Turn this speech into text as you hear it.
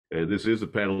And this is a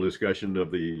panel discussion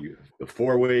of the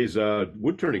Four Ways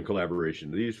wood turning collaboration.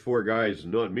 These four guys,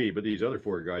 not me, but these other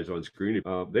four guys on screen,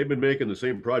 they've been making the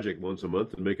same project once a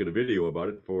month and making a video about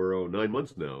it for 9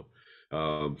 months now.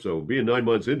 So being 9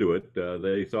 months into it,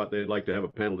 they thought they'd like to have a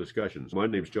panel discussion. So my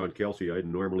name's John Kelsey. I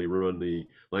normally run the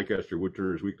Lancaster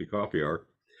Woodturners Weekly Coffee Hour.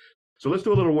 So let's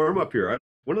do a little warm up here.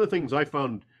 One of the things I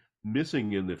found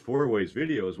missing in the Four Ways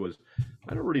videos was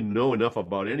I don't really know enough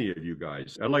about any of you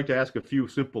guys. I'd like to ask a few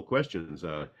simple questions.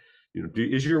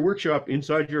 Is your workshop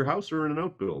inside your house or in an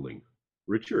outbuilding?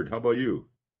 Richard, how about you?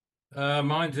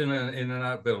 Mine's in an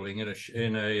outbuilding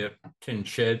in a tin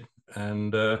shed,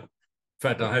 and in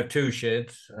fact, I have two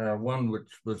sheds. One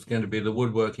which was going to be the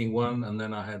woodworking one, and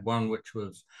then I had one which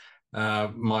was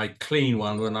my clean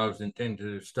one when I was intending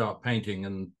to start painting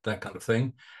and that kind of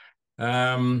thing.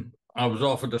 I was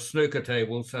offered a snooker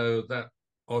table, so that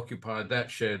occupied that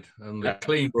shed, and the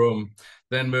clean room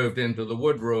then moved into the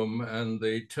wood room, and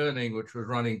the turning, which was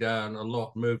running down a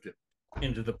lot, moved it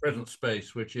into the present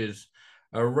space, which is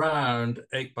around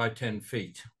 8 by 10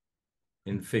 feet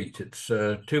in feet. It's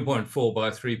 2.4 by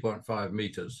 3.5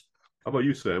 meters. How about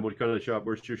you, Sam? What kind of shop?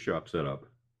 Where's your shop set up?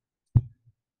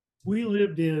 We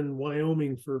lived in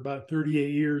Wyoming for about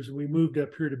 38 years, and we moved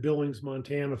up here to Billings,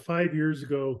 Montana 5 years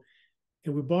ago,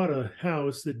 and we bought a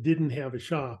house that didn't have a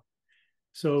shop.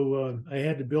 So I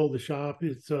had to build a shop.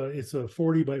 It's a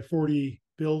 40 by 40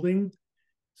 building.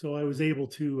 So I was able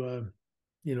to,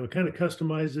 kind of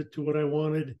customize it to what I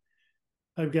wanted.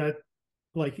 I've got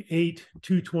like 8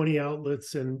 220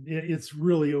 outlets, and it's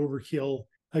really overkill.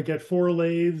 I got 4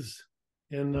 lathes,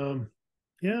 and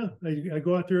I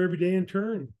go out there every day and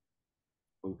turn.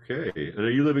 Okay. And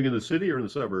are you living in the city or in the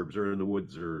suburbs or in the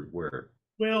woods or where?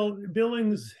 Well,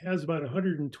 Billings has about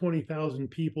 120,000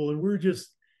 people, and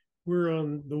we're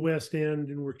on the west end,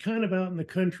 and we're kind of out in the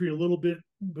country a little bit,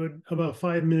 but about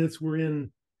 5 minutes we're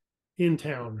in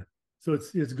town, so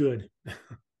it's good.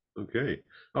 Okay.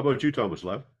 How about you, Thomas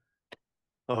Love?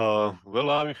 Well,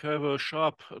 I have a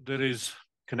shop that is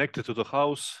connected to the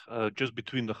house, just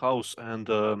between the house and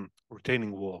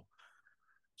retaining wall.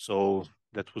 So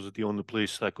that was the only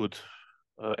place I could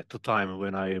at the time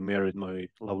when I married my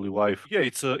lovely wife. Yeah,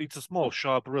 it's a small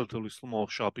shop, relatively small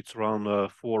shop. It's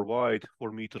around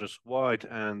 4 meters wide,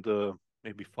 and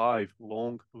maybe 5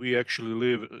 long. We actually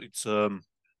live. It's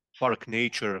park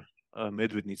nature,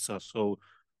 Medvednica. So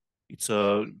it's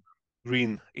a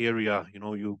green area.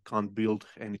 You can't build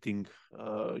anything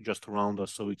just around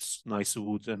us. So it's nice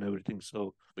woods and everything.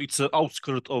 So it's an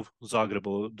outskirt of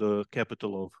Zagreb, the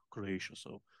capital of Croatia.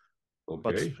 So.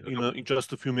 But Okay. in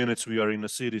just a few minutes we are in a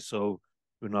city, so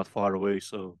we're not far away.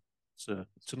 So it's a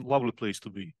lovely place to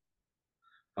be.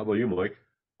 How about you, Mike?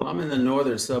 Well, I'm in the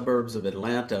northern suburbs of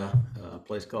Atlanta, a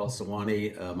place called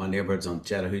Sewanee. My neighborhood's on the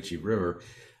Chattahoochee River.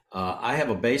 I have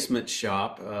a basement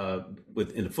shop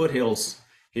in the foothills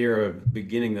here,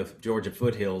 beginning of Georgia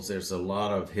foothills. There's a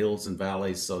lot of hills and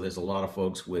valleys, so there's a lot of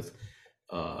folks with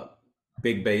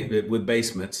with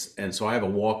basements, and so I have a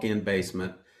walk-in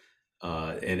basement.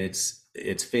 And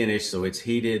it's finished, so it's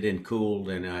heated and cooled,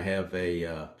 and I have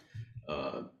a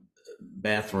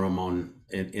bathroom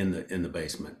in the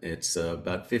basement. It's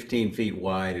about 15 feet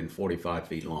wide and 45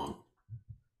 feet long.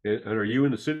 And are you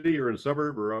in the city or in a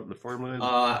suburb or out in the farmland?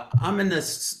 I'm in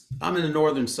the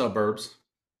northern suburbs.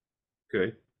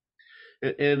 Okay.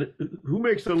 And who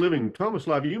makes a living? Thomas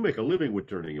Lav, you make a living with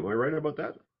turning. Am I right about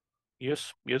that?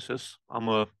 Yes. I'm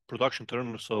a production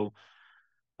turner, so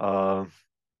the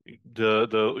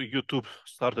YouTube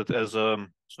started as a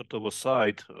sort of a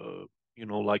side,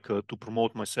 to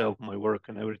promote myself, my work,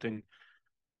 and everything.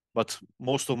 But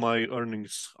most of my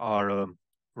earnings are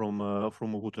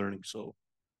from wood earnings. So.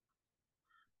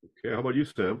 Okay. How about you,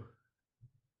 Sam?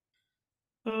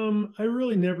 I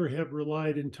really never have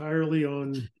relied entirely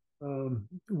on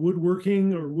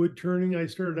woodworking or wood turning. I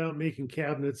started out making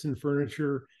cabinets and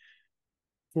furniture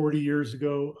 40 years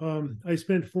ago. I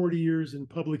spent 40 years in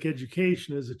public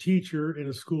education as a teacher and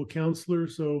a school counselor.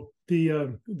 So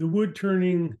the wood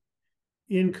turning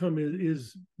income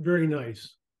is very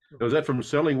nice. Now, is that from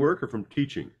selling work or from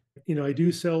teaching? I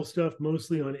do sell stuff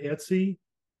mostly on Etsy.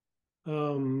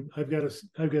 I've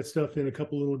got stuff in a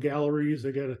couple little galleries.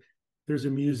 There's a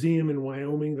museum in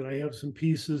Wyoming that I have some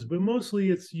pieces, but mostly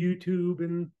it's YouTube,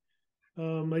 and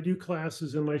I do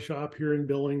classes in my shop here in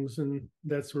Billings and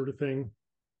that sort of thing.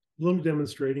 A little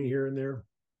demonstrating here and there.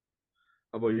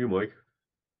 How about you, Mike?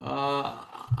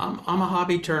 I'm a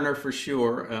hobby turner for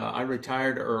sure. I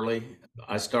retired early.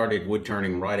 I started wood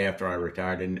turning right after I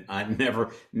retired, and I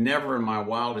never in my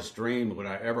wildest dream would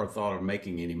I ever thought of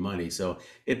making any money. So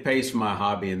it pays for my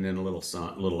hobby and then a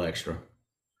little extra.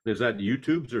 Is that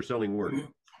YouTube's or selling work?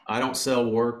 I don't sell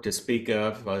work to speak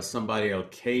of. Somebody will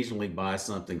occasionally buy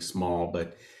something small,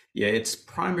 but yeah, it's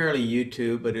primarily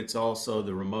YouTube, but it's also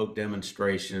the remote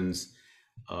demonstrations,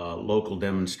 local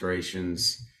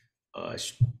demonstrations,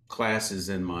 classes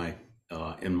in my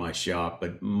shop,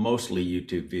 but mostly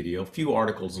YouTube video. A few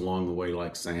articles along the way,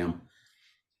 like Sam.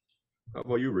 How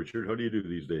about you, Richard? How do you do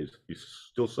these days? You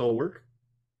still sell work?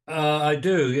 I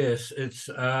do, yes. It's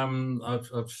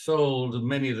I've sold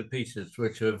many of the pieces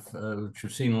which you've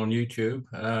seen on YouTube.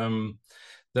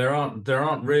 There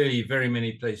aren't really very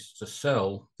many places to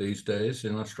sell these days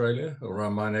in Australia or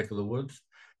around my neck of the woods.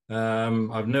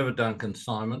 I've never done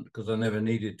consignment because I never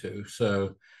needed to,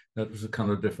 so that was a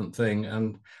kind of different thing.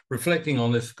 And reflecting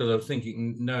on this, because I was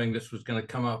thinking, knowing this was going to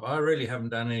come up, I really haven't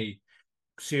done any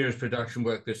serious production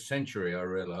work this century, I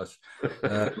realize.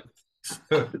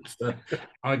 So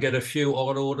I get a few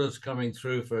odd orders coming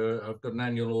through I've got an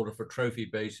annual order for trophy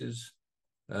bases,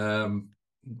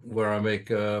 where I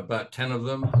make about 10 of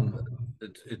them, and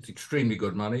it's extremely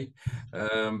good money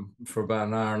for about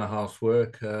an hour and a half's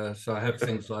work. So I have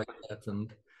things like that,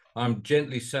 and I'm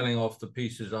gently selling off the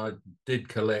pieces I did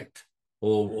collect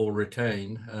or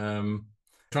retain,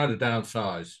 trying to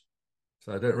downsize.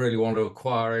 So I don't really want to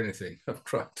acquire anything. I've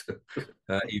tried to,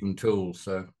 even tools.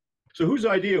 So whose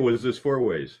idea was this four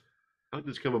ways? How did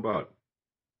this come about?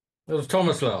 It was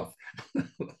Thomas Love.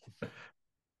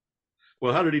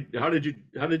 Well, how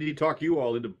did he talk you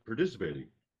all into participating?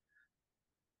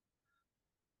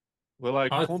 Well,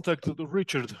 I contacted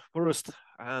Richard first,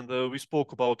 and we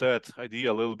spoke about that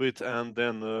idea a little bit, and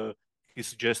then he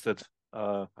suggested,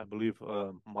 I believe,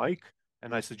 Mike,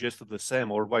 and I suggested the Sam,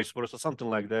 or vice versa, something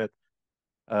like that.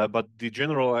 But the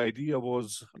general idea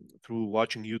was, through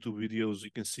watching YouTube videos,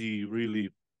 you can see really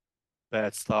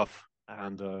bad stuff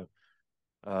and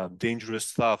dangerous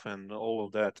stuff and all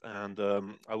of that. And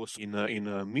I was in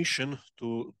a mission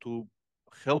to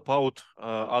help out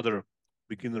other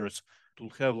beginners to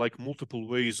have like multiple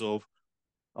ways of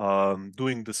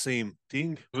doing the same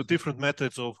thing with different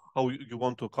methods of how you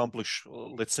want to accomplish,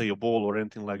 let's say, a ball or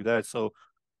anything like that. So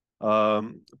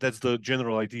that's the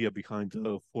general idea behind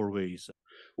the four ways.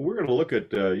 Well, we're going to look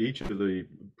at each of the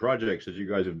projects that you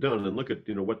guys have done and look at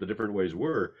what the different ways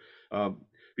were.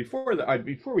 Before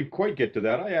we quite get to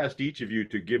that, I asked each of you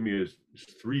to give me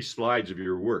 3 slides of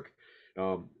your work,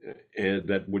 and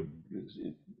that would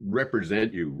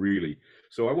represent you really.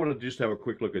 So I want to just have a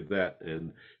quick look at that.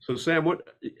 And so, Sam,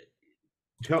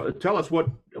 tell us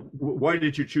why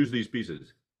did you choose these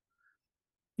pieces?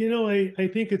 I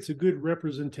think it's a good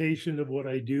representation of what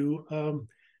I do.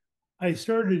 I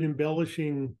started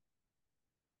embellishing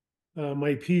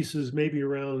my pieces maybe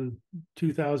around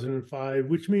 2005,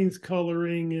 which means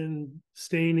coloring and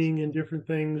staining and different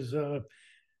things.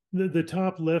 The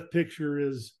top left picture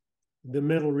is the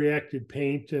metal reacted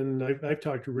paint, and I've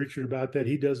talked to Richard about that.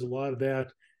 He does a lot of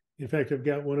that. In fact, I've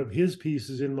got one of his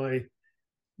pieces in my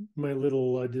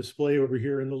little display over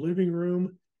here in the living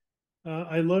room.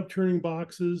 I love turning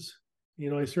boxes.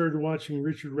 I started watching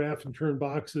Richard Rafton turn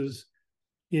boxes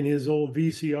in his old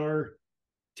VCR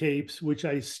tapes, which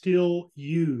I still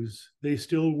use. They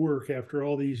still work after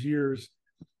all these years.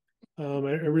 I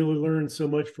really learned so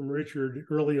much from Richard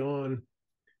early on.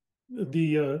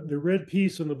 The red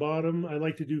piece on the bottom, I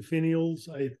like to do finials.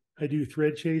 I do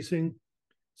thread chasing.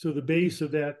 So the base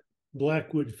of that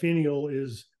blackwood finial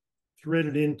is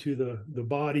threaded into the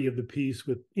body of the piece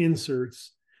with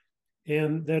inserts.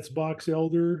 And that's box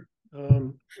elder.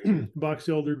 Box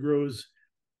elder grows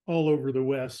all over the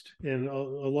West and a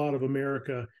lot of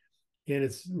America, and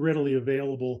it's readily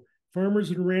available.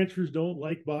 Farmers and ranchers don't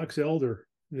like box elder.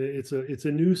 It's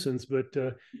a nuisance, but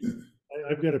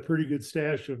I've got a pretty good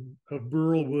stash of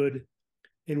burl wood.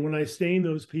 And when I stain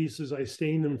those pieces, I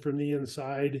stain them from the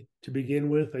inside to begin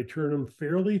with. I turn them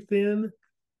fairly thin,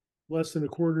 less than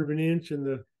 1/4 of an inch, and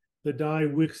the dye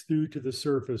wicks through to the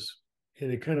surface,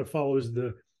 and it kind of follows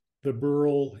the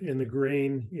burl and the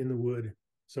grain in the wood.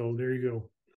 So there you go.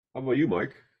 How about you,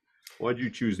 Mike? Why did you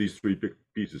choose these 3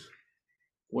 pieces?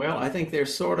 Well, I think they're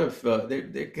sort of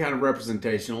they're kind of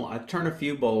representational. I turn a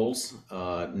few bowls,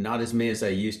 not as many as I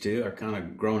used to. I've kind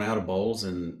of grown out of bowls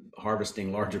and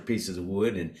harvesting larger pieces of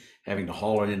wood and having to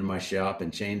haul it into my shop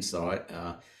and chainsaw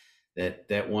it.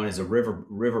 That one is a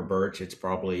river birch. It's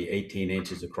probably 18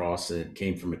 inches across. It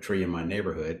came from a tree in my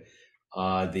neighborhood.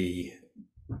 The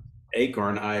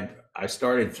acorn, I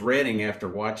started threading after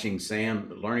watching Sam,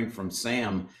 learning from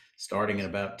Sam, starting in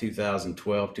about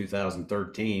 2012,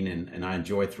 2013, and I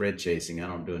enjoy thread chasing. I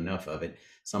don't do enough of it.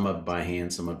 Some of it by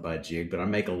hand, some of it by jig, but I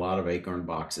make a lot of acorn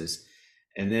boxes.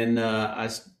 And then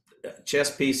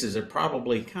chess pieces are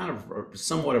probably kind of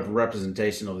somewhat of a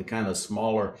representation of the kind of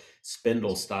smaller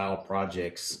spindle style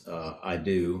projects I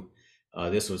do.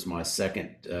 This was my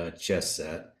second chess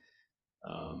set.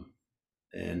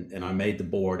 And I made the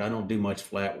board. I don't do much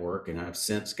flat work, and I've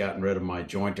since gotten rid of my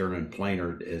jointer and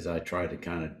planer as I try to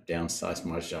kind of downsize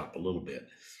my shop a little bit.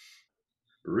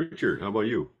 Richard, how about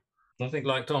you? Nothing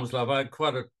like Tom's Love. I had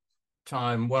quite a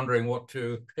time wondering what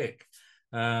to pick.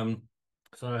 So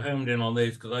I homed in on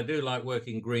these because I do like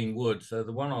working green wood. So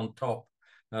the one on top,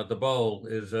 the bowl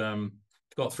is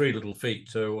it's got 3 little feet,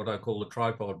 so what I call the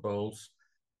tripod bowls.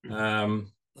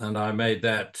 And I made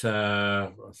that I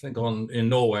think in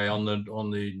Norway on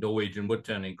the Norwegian wood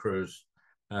turning cruise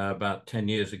about 10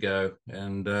 years ago,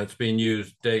 and it's been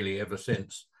used daily ever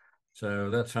since.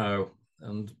 So that's how.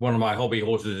 And one of my hobby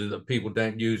horses is that people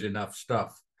don't use enough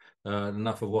stuff,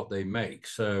 enough of what they make.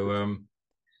 So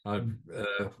I'd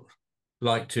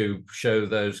like to show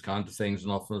those kinds of things as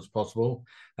often as possible.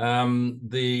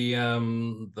 The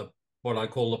what I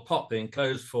call the pot, the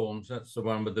enclosed forms, that's the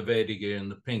one with the verdigris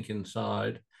and the pink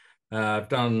inside. I've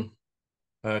done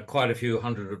quite a few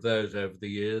hundred of those over the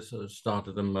years. I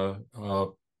started them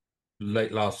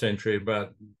late last century,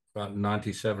 about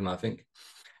 97, I think.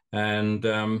 And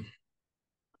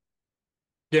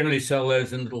generally sell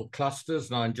those in little clusters,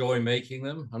 and I enjoy making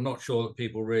them. I'm not sure that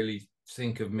people really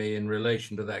think of me in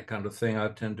relation to that kind of thing. I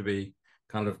tend to be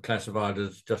kind of classified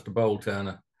as just a bowl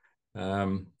turner.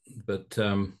 But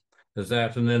there's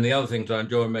that, and then the other things I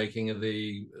enjoy making are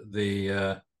the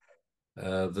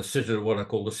citadel, what I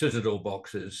call the citadel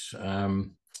boxes,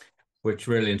 which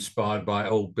really inspired by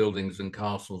old buildings and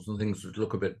castles and things that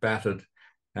look a bit battered.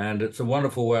 And it's a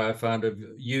wonderful way I found of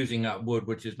using up wood,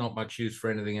 which is not much use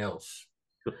for anything else.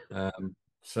 And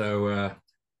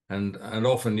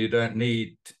often you don't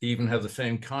need to even have the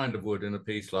same kind of wood in a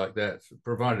piece like that,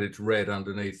 provided it's red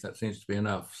underneath. That seems to be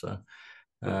enough. So,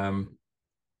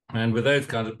 and with those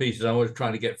kinds of pieces, I'm always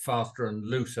trying to get faster and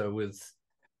looser with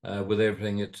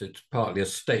everything. It's partly a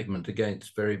statement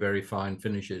against very, very fine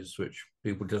finishes, which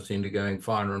people just seem to going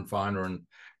finer and finer and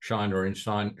shinier and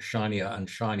shinier and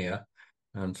shinier.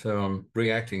 And so I'm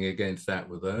reacting against that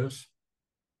with those.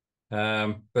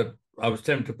 But I was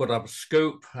tempted to put up a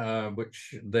scoop,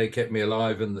 which they kept me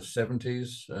alive in the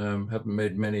 70s. Haven't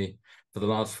made many for the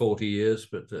last 40 years,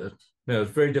 but no,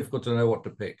 it's very difficult to know what to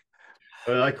pick.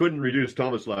 I couldn't reduce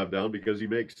Tomislav down because he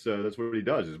makes, that's what he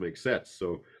does, is make sets.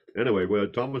 So anyway, well,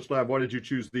 Tomislav, why did you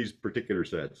choose these particular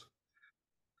sets?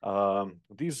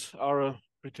 These are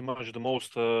pretty much the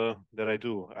most that I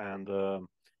do. And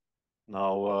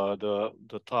now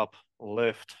the top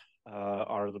left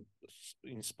are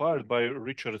inspired by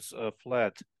Richard's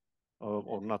flat,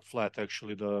 or not flat,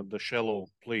 actually, the shallow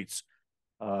plates.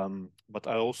 But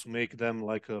I also make them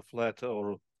like a flat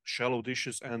or shallow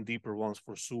dishes and deeper ones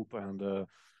for soup and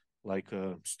like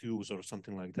stews or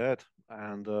something like that.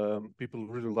 And people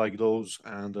really like those.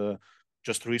 And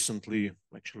just recently,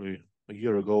 actually a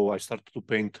year ago, I started to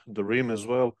paint the rim as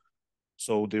well.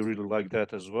 So they really like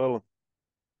that as well.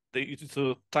 It's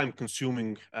time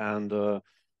consuming, and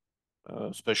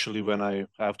especially when I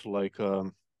have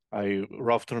to I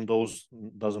rough turn those,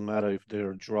 doesn't matter if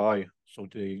they're dry, so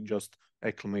they just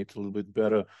acclimate a little bit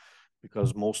better,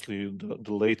 because mostly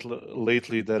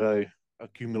lately that I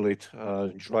accumulate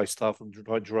dry stuff,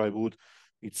 dry wood,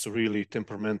 it's really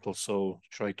temperamental, so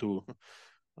try to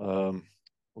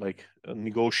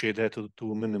negotiate that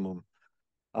to a minimum.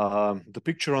 The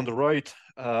picture on the right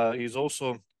is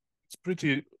also, it's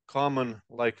pretty common,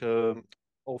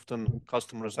 often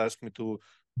customers ask me to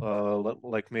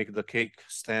make the cake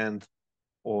stand,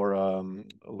 or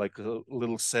like a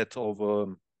little set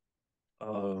of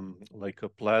like a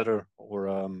platter or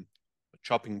a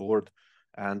chopping board,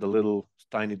 and the little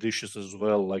tiny dishes as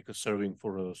well, like a serving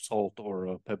for a salt or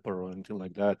a pepper or anything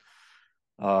like that.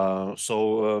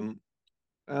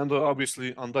 And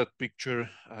obviously on that picture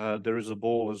there is a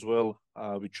bowl as well,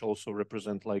 which also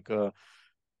represent the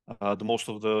most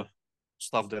of the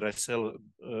stuff that I sell,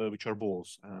 which are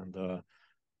bowls. And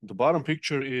the bottom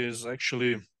picture is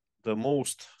actually the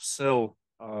most sell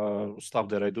stuff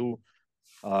that I do.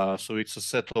 So it's a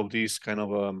set of these kind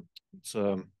of it's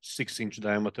 6-inch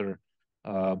diameter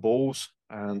bowls,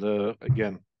 and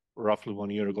again, roughly 1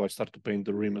 year ago, I started to paint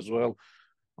the rim as well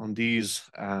on these,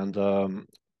 and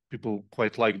people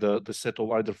quite like the set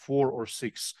of either 4 or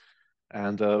 6.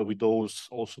 And with those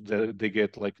also they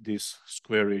get like this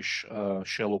squarish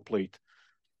shallow plate.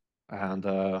 And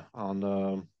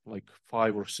on like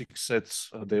 5 or 6 sets,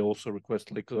 they also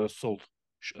request like salt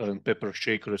and pepper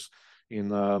shakers in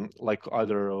like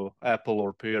either apple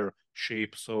or pear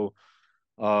shape. So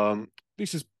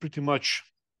this is pretty much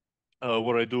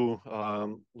what I do.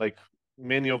 Like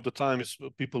many of the times,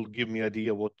 people give me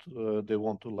idea what they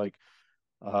want to like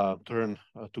turn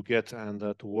to get and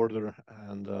to order,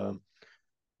 and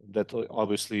that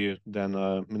obviously then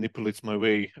manipulates my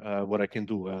way what I can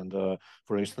do. And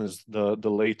for instance, the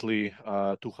lately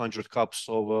 200 cups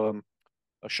of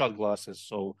shot glasses.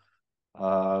 So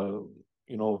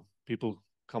you know, people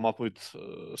come up with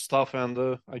stuff,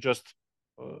 and I just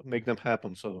make them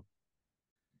happen. So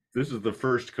This is the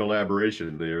first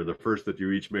collaboration there, the first that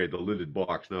you each made, the lidded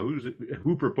box. Now,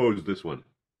 who proposed this one?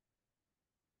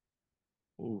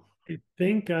 ooh. I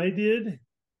think I did.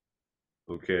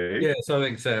 Okay. Yes, I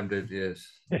think Sam did. Yes.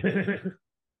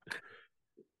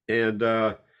 And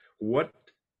what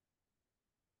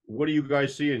do you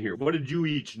guys see in here? What did you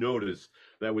each notice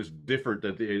that was different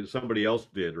that somebody else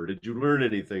did, or did you learn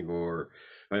anything, or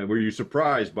were you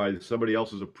surprised by somebody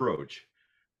else's approach?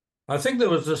 I think there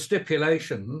was a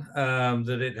stipulation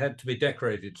that it had to be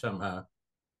decorated somehow.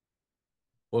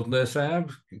 Wasn't there, Sam?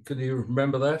 Can you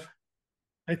remember that?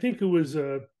 I think it was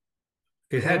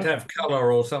It had to have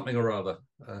color or something or other.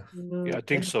 Yeah, I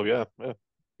think so. Yeah, yeah.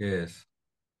 Yes.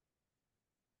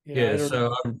 Yeah, Yes.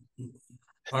 So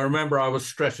I remember I was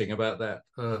stressing about that.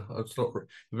 I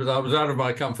was out of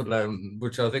my comfort zone,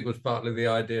 which I think was partly the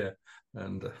idea.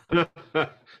 And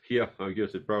Yeah, I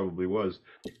guess it probably was.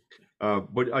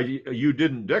 But you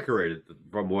didn't decorate it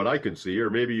from what I can see, or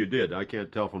maybe you did. I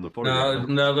can't tell from the photograph.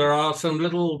 no, there are some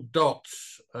little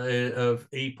dots of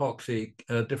epoxy,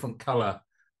 different color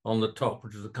on the top,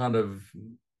 which is a kind of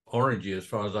orangey as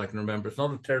far as I can remember. It's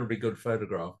not a terribly good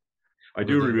photograph. I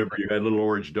do remember you had little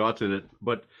orange dots in it,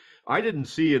 but I didn't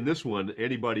see in this one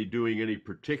anybody doing any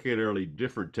particularly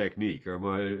different technique.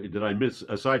 Did I miss,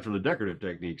 aside from the decorative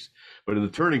techniques? But in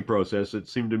the turning process, it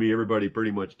seemed to me everybody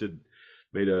pretty much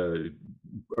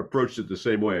approached it the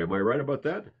same way. Am I right about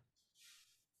that?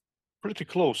 Pretty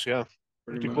close. Yeah,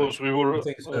 pretty much. close. We were I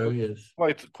think so. Yes.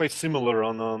 quite similar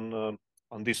on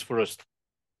this first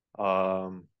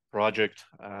project,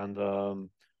 and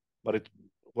but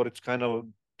what it's kind of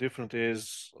different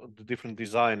is the different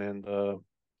design and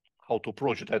how to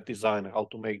approach that design, how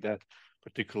to make that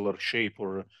particular shape,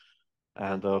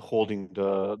 and holding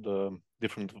the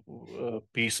different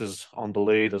pieces on the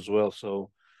lathe as well.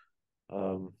 So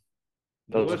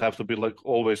doesn't have to be like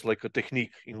always like a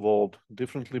technique involved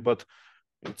differently, but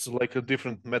it's like a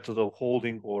different method of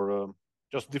holding, or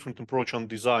just different approach on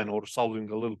design, or solving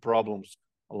a little problems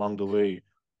along the way.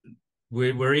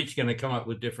 We're each going to come up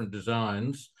with different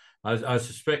designs. I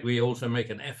suspect we also make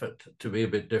an effort to be a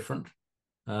bit different.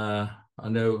 I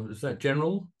know, is that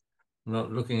general? I'm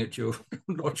not looking at you.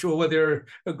 I'm not sure whether you're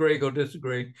agreeing or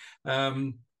disagreeing.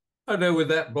 I know with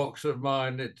that box of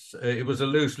mine, it was a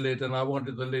loose lid, and I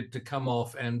wanted the lid to come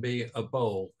off and be a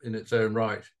bowl in its own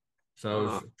right. So I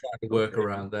was trying to work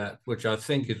around that, which I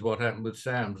think is what happened with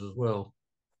Sam's as well.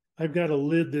 I've got a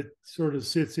lid that sort of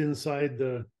sits inside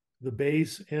the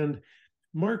base, and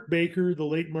Mark Baker, the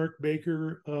late Mark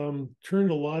Baker,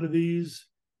 turned a lot of these,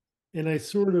 and I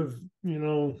sort of, I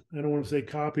don't want to say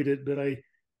copied it, but I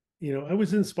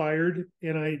was inspired,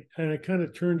 and I kind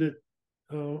of turned it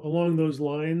along those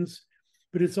lines.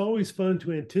 But it's always fun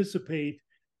to anticipate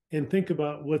and think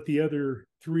about what the other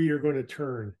three are going to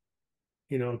turn.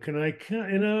 Can I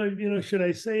should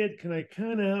I say it? Can I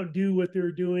kind of outdo what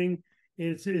they're doing?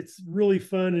 It's really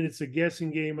fun, and it's a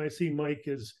guessing game. I see Mike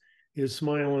is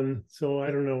smiling, so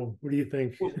I don't know. What do you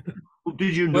think? Well,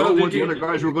 did you know what the other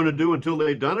guys were going to do until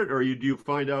they'd done it, or do you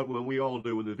find out when we all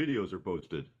do when the videos are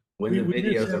posted? When the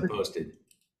videos are posted.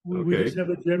 We just have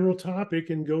a general topic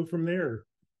and go from there.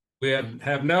 We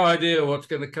have no idea what's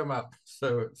going to come up,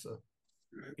 so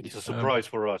it's a surprise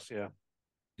for us. Yeah.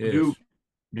 Yes.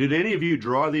 Did any of you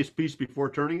draw this piece before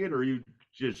turning it, or are you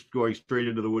just going straight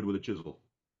into the wood with a chisel?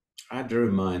 I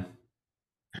drew mine.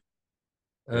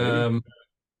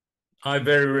 I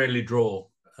very rarely draw.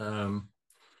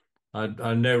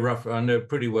 I know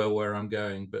pretty well where I'm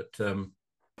going, but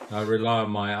I rely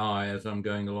on my eye as I'm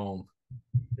going along.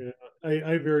 Yeah,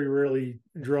 I very rarely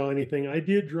draw anything. I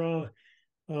did draw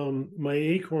my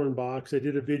acorn box. I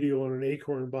did a video on an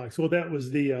acorn box. Well, that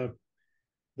was the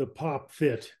pop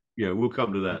fit. Yeah, we'll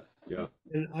come to that. Yeah.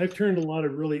 And I've turned a lot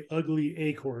of really ugly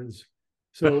acorns.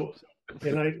 So,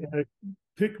 and I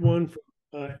picked one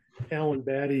from Alan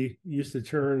Batty used to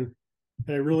turn,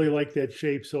 and I really like that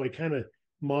shape. So I kind of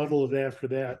modeled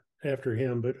it after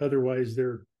him, but otherwise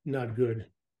they're not good,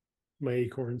 my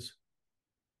acorns.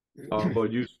 How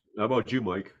about you,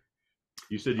 Mike?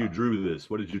 You said you drew this.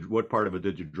 What part of it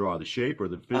did you draw? The shape or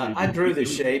the finish? I drew the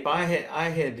shape. I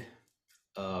had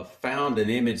found an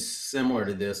image similar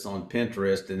to this on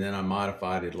Pinterest, and then I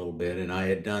modified it a little bit. And I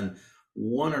had done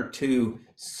one or two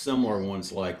similar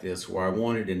ones like this where I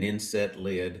wanted an inset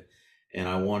lid and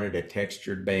I wanted a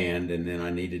textured band, and then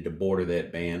I needed to border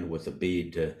that band with a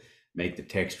bead to make the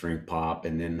texturing pop,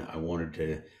 and then I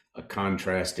wanted a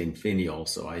contrasting finial,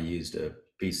 so I used a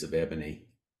piece of ebony.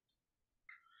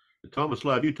 Thomas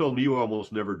Ladd, you told me you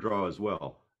almost never draw as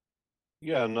well.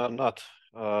 Yeah, not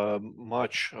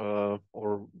much,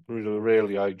 or really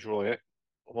rarely I draw it.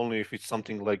 Only if it's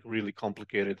something like really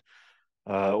complicated,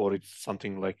 or it's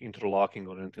something like interlocking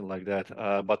or anything like that.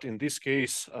 But in this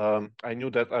case, I knew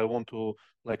that I want to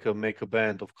like make a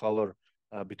band of color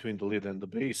between the lid and the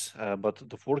base. But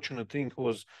the fortunate thing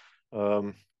was,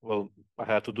 well, I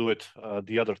had to do it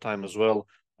the other time as well.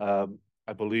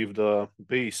 I believe the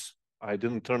base, I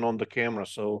didn't turn on the camera,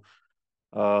 so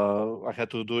I had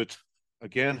to do it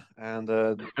again, and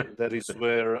that is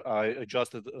where I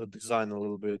adjusted the design a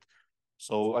little bit.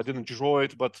 So I didn't draw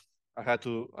it, but I had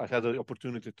the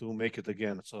opportunity to make it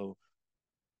again. So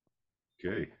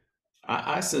Okay.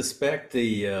 I suspect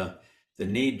the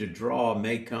need to draw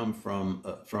may come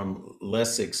from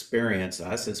less experience.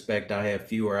 I suspect I have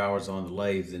fewer hours on the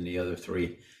lathe than the other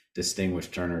three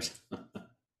distinguished turners.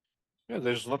 yeah,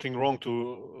 there's nothing wrong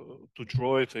to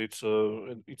draw it.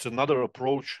 It's another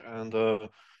approach, and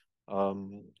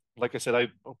like I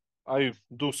said, I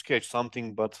do sketch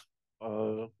something, but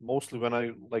mostly when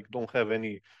I like don't have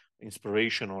any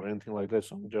inspiration or anything like that,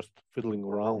 so I'm just fiddling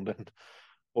around and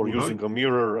or Well, using a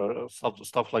mirror,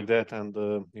 stuff like that, and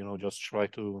just try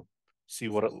to see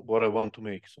what I want to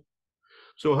make.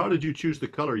 so how did you choose the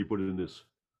color you put in this?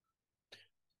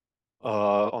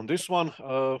 On this one,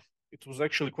 it was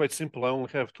actually quite simple. I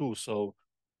only have two, so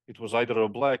it was either a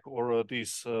black or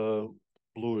this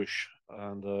bluish,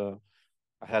 and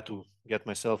I had to get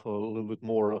myself a little bit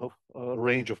more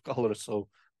range of colors. So,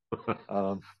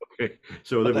 Okay,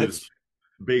 so but that was that's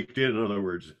baked in other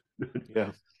words.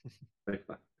 yeah.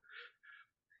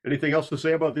 Anything else to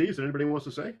say about these that anybody wants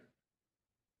to say?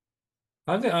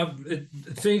 I think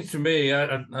it seems to me, I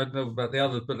don't know about the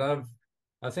others, but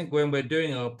I think when we're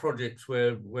doing our projects,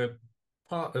 we're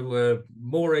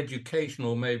more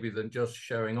educational maybe than just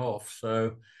showing off.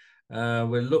 So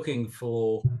we're looking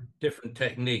for different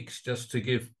techniques just to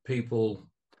give people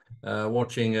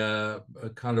watching a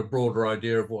kind of broader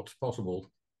idea of what's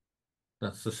possible.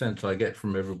 That's the sense I get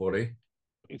from everybody.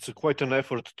 It's quite an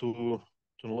effort to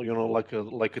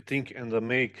like a think and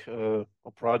make a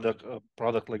product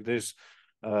like this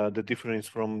the difference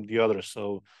from the others.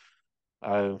 So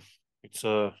it's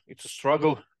a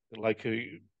struggle. Like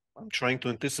I'm trying to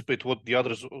anticipate what the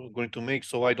others are going to make,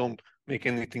 so I don't make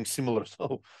anything similar.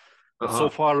 So, but so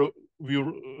far we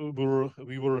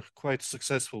were quite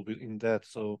successful in that.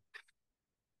 So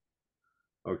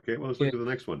Okay, well, let's look at the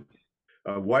next one.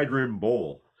 Wide rim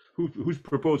bowl. Who's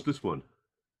proposed this one?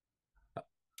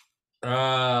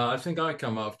 I think I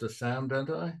come after Sam,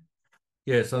 don't I?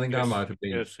 Yes, I think I yes, might have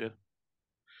been. yes, yeah.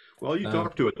 Well, you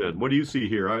talk to it then. What do you see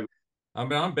here? I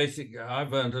mean,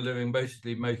 I've earned a living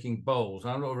basically making bowls.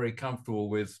 I'm not very comfortable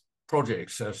with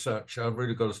projects as such. I've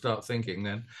really got to start thinking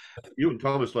then. You and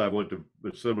Thomas Lab went to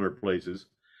similar places,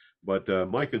 but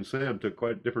Mike and Sam took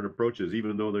quite different approaches,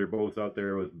 even though they're both out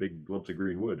there with big lumps of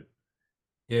green wood.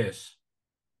 Yes.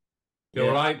 Yeah,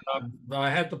 well, I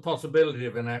had the possibility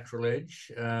of a natural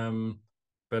edge,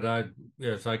 but I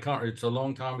can't. It's a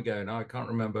long time ago now. I can't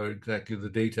remember exactly the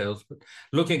details. But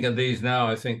looking at these now,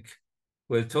 I think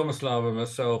with Tomislav and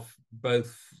myself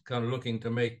both kind of looking to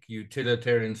make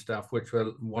utilitarian stuff, which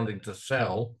we're wanting to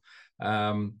sell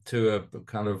to a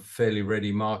kind of fairly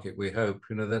ready market, we hope.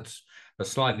 That's a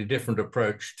slightly different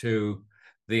approach to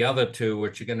the other two,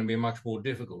 which are going to be much more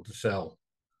difficult to sell.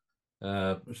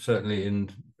 Certainly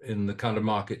in the kind of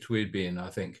markets we'd be in, I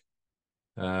think.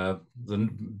 The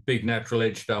big natural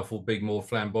edge stuff or big, more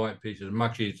flamboyant pieces are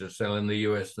much easier to sell in the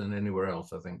US than anywhere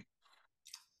else, I think.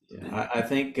 Yeah, I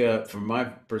think from my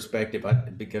perspective,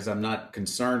 because I'm not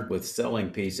concerned with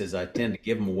selling pieces, I tend to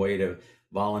give them away to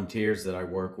volunteers that I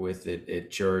work with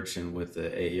at church and with the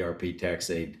AARP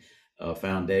Tax Aid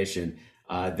Foundation.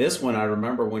 This one, I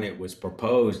remember when it was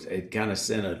proposed, it kind of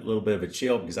sent a little bit of a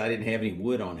chill because I didn't have any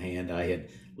wood on hand. I had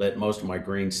let most of my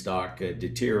green stock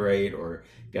deteriorate or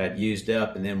got used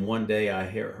up. And then one day I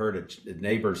heard a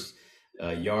neighbor's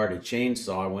yard a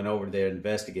chainsaw. I went over there to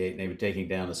investigate, and they were taking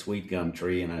down a sweet gum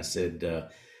tree. And I said,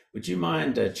 would you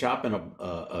mind chopping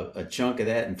a chunk of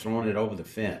that and throwing it over the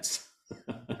fence?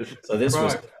 So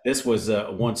this was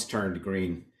once turned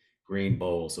green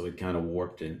bowl, so it kind of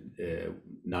warped it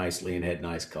nicely and had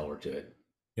nice color to it.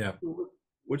 Yeah.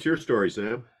 What's your story,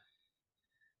 Sam?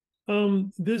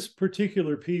 This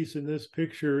particular piece in this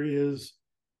picture is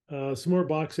some more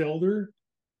box elder,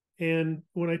 And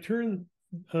when I turn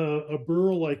a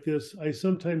burl like this, I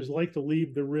sometimes like to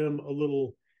leave the rim a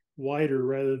little wider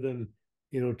rather than,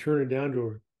 turn it down to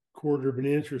a quarter of an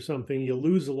inch or something. You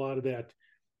lose a lot of that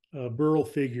burl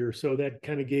figure. So that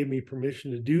kind of gave me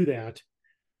permission to do that.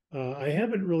 I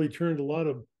haven't really turned a lot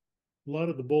of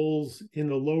the bowls in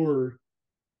the lower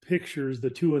pictures, the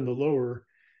two in the lower.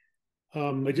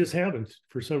 I just haven't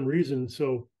for some reason.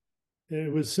 So it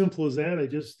was simple as that. I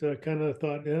just kind of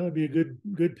thought, yeah, it'd be a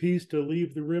good piece to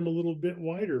leave the rim a little bit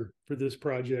wider for this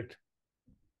project.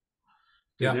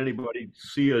 Did anybody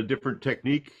see a different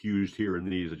technique used here in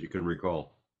these that you can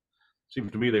recall?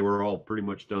 Seems to me they were all pretty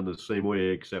much done the same way,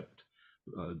 except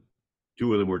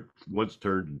two of them were once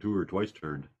turned and two were twice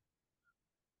turned.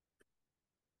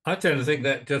 I tend to think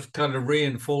that just kind of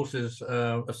reinforces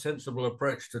a sensible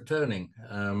approach to turning,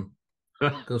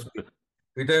 because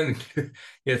we don't.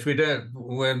 Yes, we don't.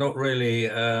 We're not really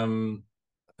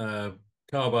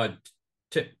carbide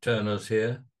tip turners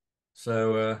here,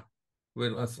 so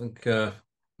I think.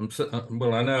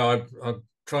 Well, I know I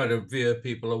try to veer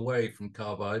people away from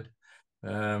carbide,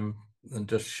 and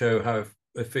just show how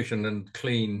efficient and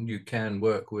clean you can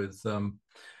work with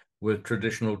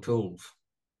traditional tools.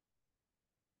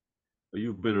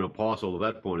 You've been an apostle of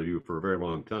that point of view for a very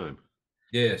long time.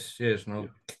 Yes, and I'll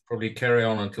probably carry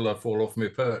on until I fall off my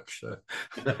perch. So.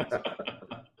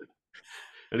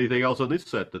 Anything else on this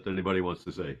set that anybody wants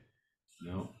to say?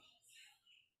 No.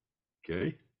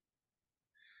 Okay.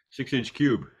 6-inch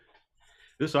cube.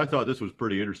 I thought this was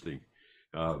pretty interesting.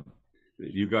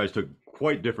 You guys took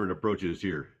quite different approaches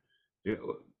here.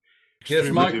 Yes,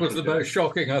 Mike was the most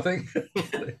shocking, I think.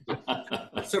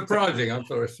 Surprising. I'm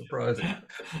sorry, surprising.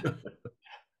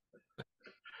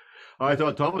 I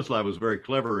thought Tomislav was very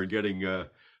clever in getting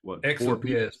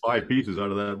Excellent, 5 pieces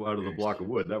out of the block of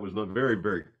wood. That was not very,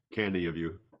 very canny of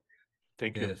you.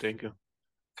 Thank you.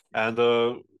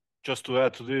 And just to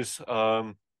add to this,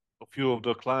 a few of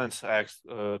the clients asked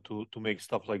to make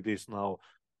stuff like this now,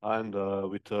 and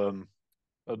with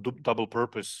a double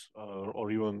purpose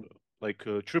or even like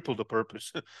triple the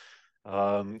purpose.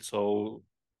 So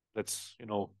that's,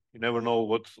 you never know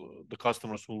what the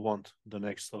customers will want the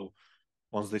next. So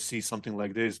once they see something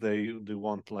like this, they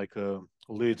want like a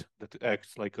lid that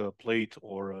acts like a plate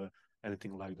or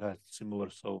anything like that, similar.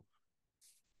 So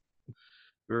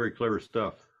very clever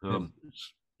stuff.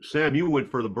 Sam, you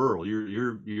went for the burl.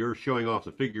 You're showing off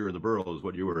the figure in the burl is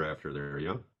what you were after there,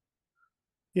 yeah?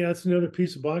 Yeah, it's another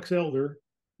piece of box elder,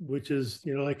 which is,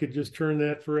 I could just turn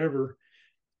that forever.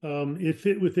 It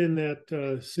fit within that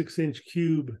 6-inch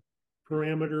cube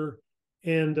parameter.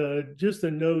 And just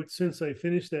a note, since I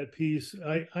finished that piece,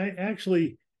 I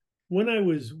actually, when I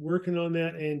was working on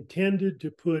that, I intended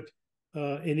to put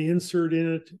an insert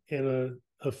in it and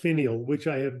a finial, which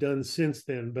I have done since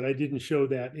then, but I didn't show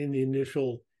that in the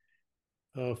initial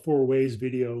 4 ways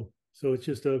video. So it's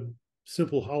just a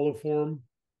simple hollow form.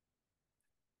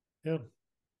 Yeah,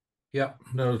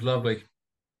 that was lovely.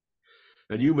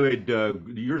 And you made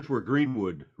yours were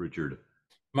greenwood, Richard.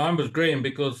 Mine was green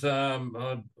because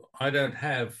I don't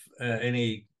have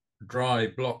any dry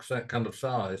blocks that kind of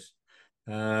size.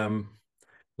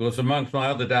 Because amongst my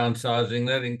other downsizing,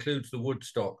 that includes the wood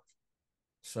stock.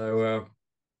 So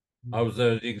I was,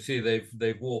 you can see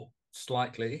they've warped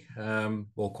slightly,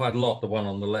 or quite a lot. The one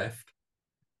on the left.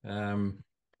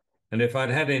 And if I'd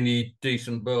had any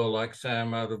decent burl like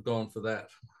Sam, I'd have gone for that.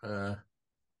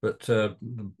 But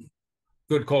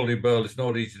good quality burl is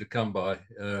not easy to come by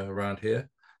around here.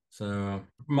 So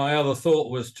my other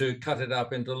thought was to cut it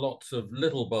up into lots of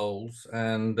little bowls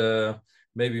and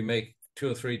maybe make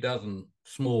 2 or 3 dozen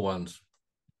small ones.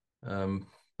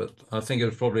 But I think it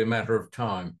was probably a matter of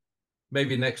time.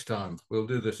 Maybe next time we'll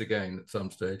do this again at some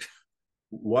stage.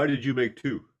 Why did you make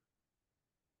 2?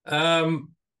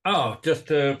 Just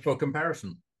for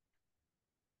comparison.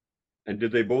 And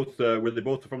did they both were they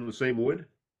both from the same wood?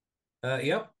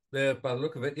 Yep. By the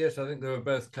look of it, yes. I think they were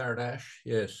both claret ash.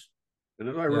 Yes. And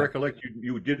as I recollect,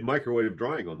 you did microwave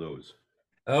drying on those.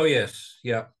 Oh yes,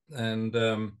 yeah, and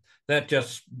that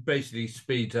just basically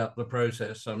speeds up the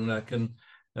process. I mean,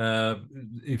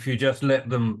 if you just let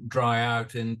them dry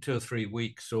out in 2 or 3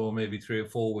 weeks, or maybe 3 or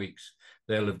 4 weeks,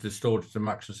 they'll have distorted to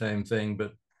much the same thing.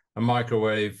 But a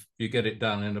microwave, you get it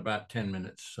done in about 10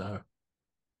 minutes. So,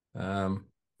 and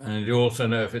you also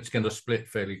know if it's going to split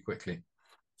fairly quickly.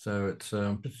 So it's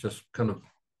just kind of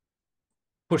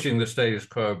pushing the status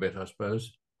quo a bit, I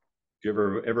suppose. Do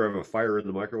you ever have a fire in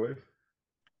the microwave?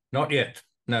 Not yet.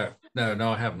 No,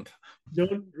 I haven't.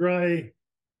 Don't dry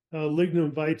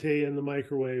lignum vitae in the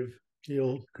microwave.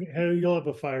 You'll have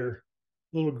a fire.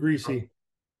 A little greasy.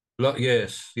 Look,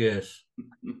 yes.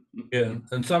 Yeah,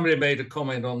 and somebody made a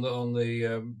comment on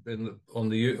the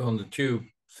tube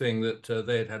thing that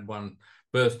they had one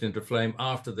burst into flame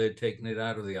after they'd taken it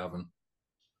out of the oven.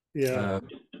 Yeah.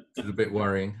 Which is a bit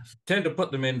worrying. Tend to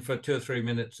put them in for 2 or 3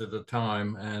 minutes at a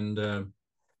time, and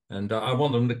I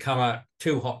want them to come out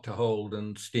too hot to hold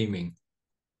and steaming.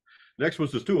 Next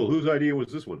was the stool. Whose idea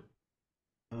was this one?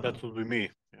 That would be me.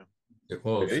 Yeah. It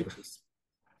was. Okay.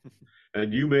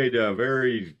 And you made a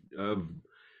very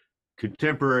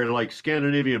contemporary, like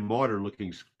Scandinavian modern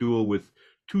looking stool with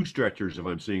 2 stretchers, if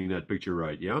I'm seeing that picture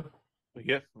right. Yeah.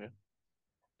 Yeah,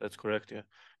 that's correct. Yeah,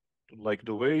 like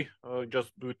the way,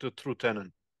 just do it through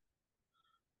tenon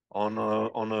on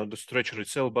the stretcher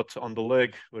itself, but on the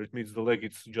leg where it meets the leg,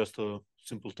 it's just a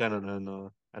simple tenon and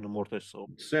a mortise. So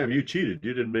Sam, you cheated.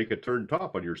 You didn't make a turned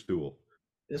top on your stool.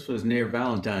 This was near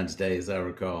Valentine's Day, as I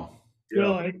recall. Yeah.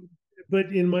 Well, but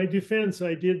in my defense,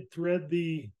 I did thread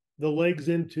the legs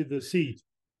into the seat.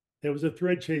 That was a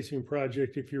thread chasing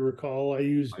project, if you recall. I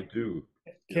used do.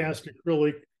 cast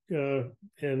acrylic yeah.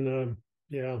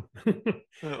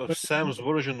 Sam's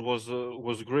version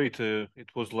was great. It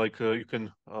was like you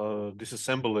can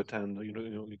disassemble it and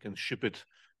you can ship it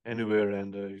anywhere,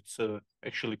 and it's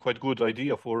actually quite good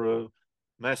idea for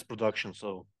mass production.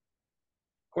 So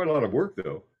quite a lot of work,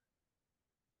 though.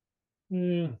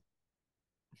 Yeah.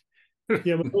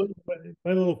 Yeah,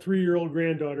 my little 3-year-old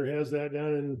granddaughter has that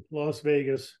down in Las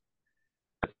Vegas.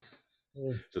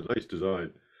 It's a nice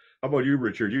design. How about you,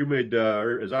 Richard? You made,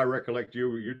 as I recollect,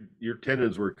 your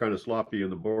tenons were kind of sloppy in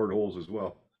the board holes as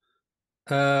well.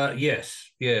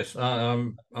 Yes.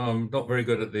 I'm not very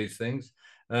good at these things,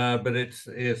 but it's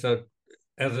as a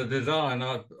design,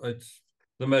 it's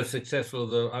the most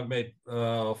successful. I've made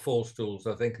 4 stools,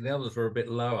 I think, and the others were a bit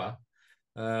lower.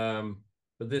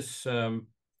 But this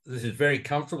is very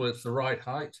comfortable. It's the right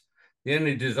height. The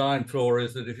only design flaw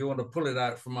is that if you want to pull it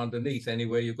out from underneath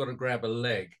anywhere, you've got to grab a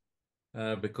leg,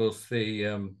 because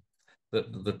the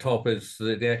top is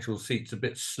the actual seat's a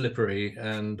bit slippery,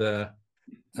 and the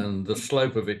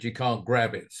slope of it, you can't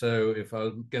grab it. So if I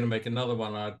was going to make another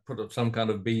one, I'd put up some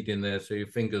kind of bead in there so your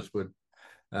fingers would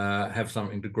have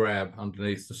something to grab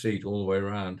underneath the seat all the way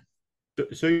around.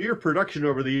 So your production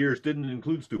over the years didn't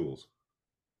include stools?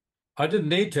 I didn't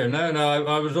need to. No.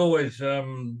 I was always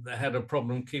had a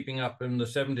problem keeping up in the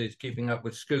 70s, keeping up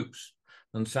with scoops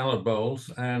and salad bowls,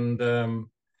 and then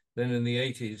in the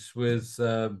 80s with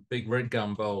big red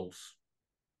gum bowls,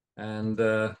 and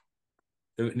it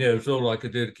was all I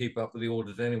could do to keep up with the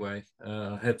orders anyway.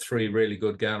 I had 3 really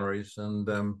good galleries, and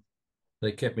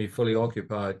they kept me fully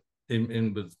occupied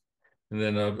in with, and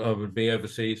then I would be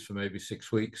overseas for maybe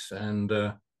 6 weeks, and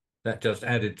that just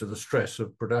added to the stress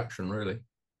of production, really.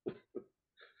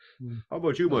 How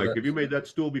about you, Mike? Have you made that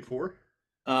stool before?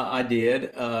 I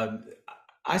did.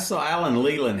 I saw Alan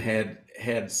Leland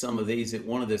had some of these at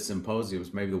one of the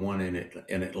symposiums, maybe the one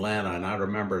in Atlanta, and I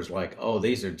remember it's like, oh,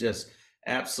 these are just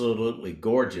absolutely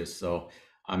gorgeous. So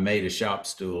I made a shop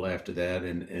stool after that,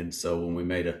 and so when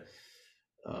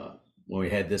we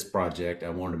had this project, I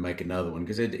wanted to make another one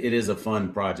because it is a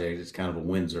fun project. It's kind of a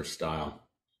Windsor style.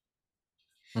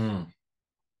 Very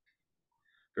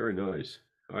nice.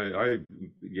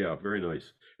 Yeah, very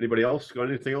nice. Anybody else got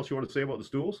anything else you want to say about the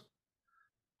stools?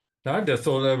 I just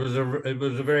thought it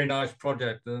was a very nice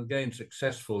project, and again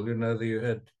successful. You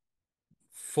had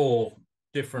 4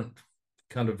 different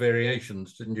kind of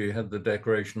variations, didn't you? You had the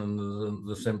decoration and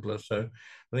the simpler. So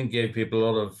I think gave people a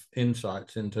lot of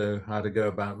insights into how to go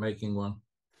about making one.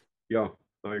 Yeah,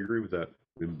 I agree with that.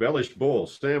 Embellished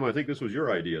bowls. Sam, I think this was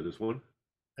your idea, this one.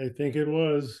 I think it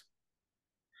was.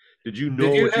 Did you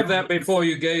know? Did you have that before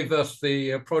you gave us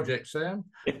the project, Sam?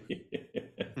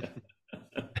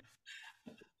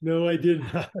 No, I did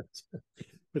not.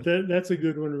 But that's a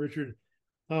good one, Richard.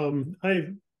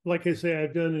 Like I say,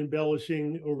 I've done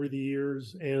embellishing over the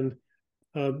years, and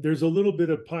there's a little bit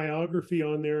of pyrography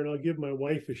on there, and I'll give my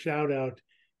wife a shout out.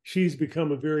 She's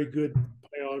become a very good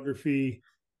pyrography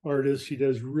artist. She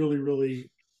does really, really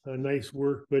nice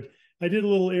work. But I did a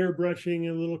little airbrushing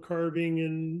and a little carving,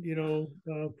 and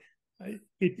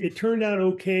it turned out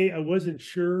okay. I wasn't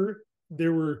sure.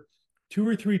 There were 2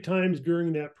 or 3 times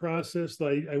during that process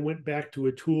that I went back to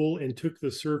a tool and took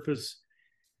the surface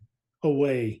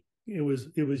away. It was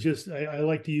just, I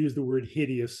like to use the word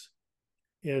hideous,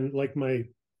 and like my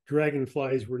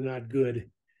dragonflies were not good.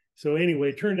 So anyway,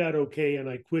 it turned out okay, and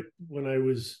I quit when I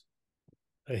was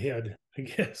ahead, I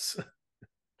guess.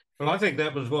 Well, I think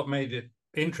that was what made it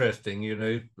interesting,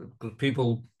 because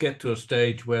people get to a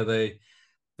stage where they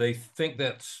think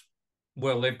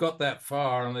they've got that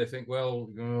far, and they think, well,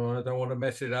 I don't want to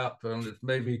mess it up, and it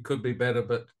maybe could be better,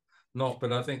 but not,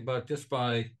 but I think by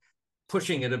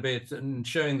pushing it a bit and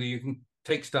showing that you can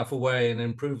take stuff away and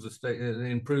improve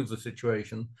the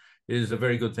situation is a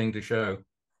very good thing to show.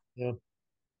 Yeah.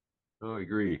 Oh, I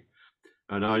agree.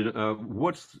 And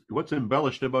what's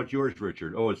embellished about yours,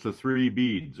 Richard? Oh, it's the 3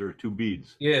 beads or 2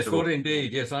 beads. Yes, Several- what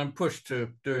indeed. Yes, I'm pushed to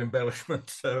do embellishment,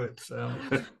 so it's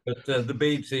but the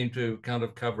beads seem to kind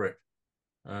of cover it.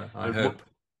 I And hope.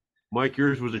 Mike,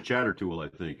 yours was a chatter tool, I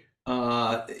think.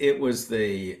 It was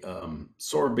the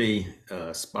Sorbet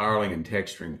spiraling and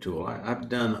texturing tool. I've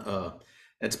done,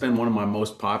 it's been one of my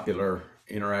most popular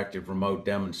interactive remote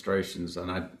demonstrations,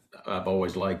 and I've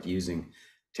always liked using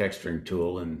texturing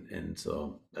tool, and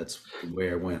so that's the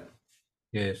way I went.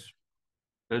 Yes.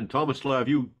 And Tomislav,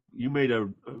 you made a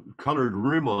colored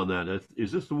rim on that.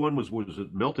 Is this the one was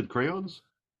it melted crayons?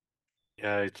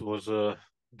 Yeah, it was a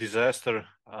disaster,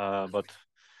 but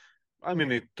I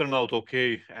mean, it turned out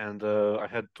okay, and I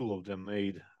had 2 of them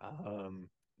made.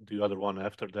 The other one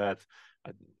after that,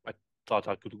 I, I thought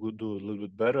I could do a little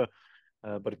bit better,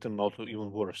 but it turned out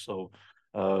even worse. So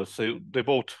they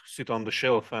both sit on the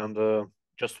shelf and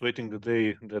just waiting the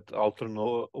day that I'll turn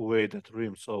away that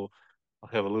rim. So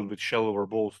I have a little bit shallower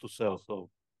bowls to sell.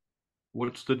 So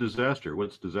What's the disaster?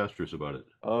 What's disastrous about it?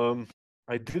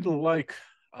 I didn't like.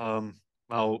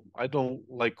 Now I don't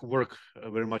like work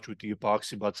very much with the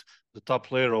epoxy, but the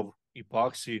top layer of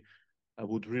epoxy I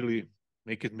would really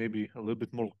make it maybe a little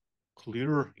bit more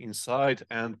clearer inside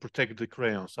and protect the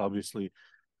crayons. Obviously,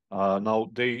 now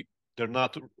they're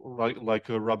not like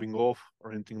rubbing off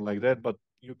or anything like that, but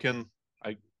you can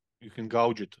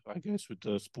gouge it, I guess, with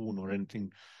a spoon or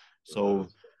anything. So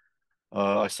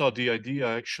I saw the idea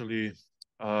actually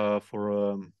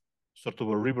for sort of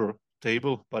a river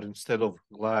table, but instead of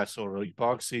glass or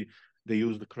epoxy, they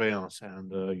use the crayons,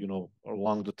 and you know,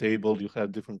 along the table you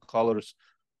have different colors.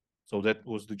 So that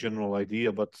was the general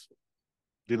idea, but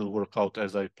didn't work out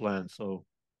as I planned. So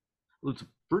Well, it's a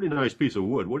pretty nice piece of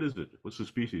wood. What is it? What's the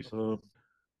species?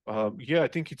 yeah, I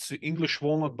think it's English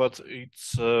walnut, but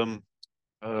it's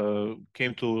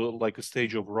came to like a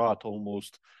stage of rot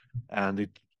almost, and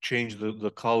it changed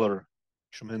the color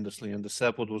tremendously, and the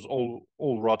sapwood was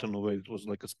all rotten away. It was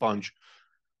like a sponge.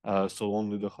 So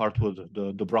only the hardwood,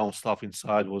 the brown stuff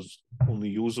inside was only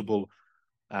usable,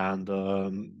 and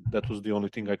that was the only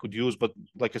thing I could use. But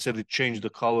like I said, it changed the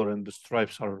color, and the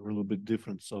stripes are a little bit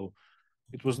different. So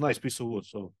it was a nice piece of wood.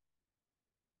 So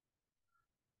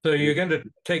You're going to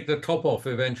take the top off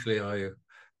eventually, are you?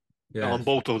 yes. On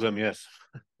both of them, yes.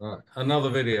 Right. Another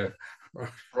video.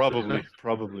 Probably,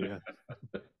 yeah.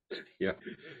 Yeah.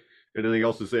 Anything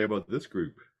else to say about this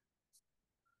group?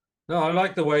 No, I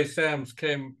like the way Sam's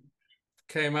came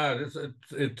out.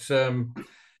 It's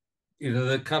you know,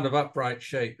 the kind of upright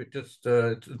shape. It just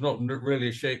it's not really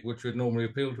a shape which would normally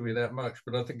appeal to me that much,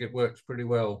 but I think it works pretty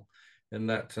well in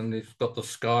that. And it's got the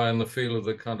sky and the feel of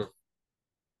the kind of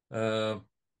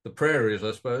the prairies,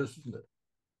 I suppose.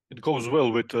 It goes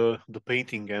well with the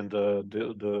painting and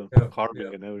the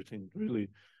carving and everything. Really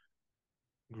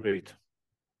great.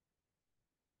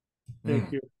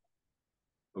 Thank you.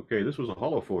 Okay, this was a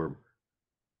hollow form.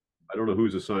 I don't know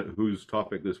whose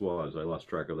topic this was. I lost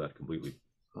track of that completely.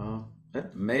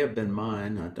 That may have been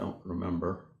mine. I don't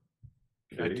remember.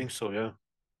 Okay. I think so, yeah.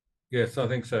 Yes, I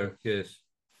think so. Yes.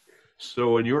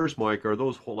 So in yours, Mike, are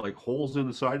those like holes in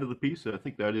the side of the piece? I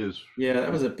think that is. Yeah,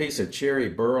 that was a piece of cherry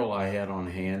burl I had on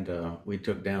hand. We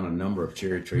took down a number of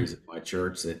cherry trees at my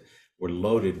church that were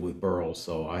loaded with burl.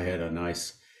 So I had a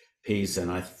nice piece, and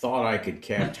I thought I could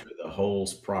capture the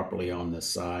holes properly on the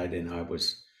side, and I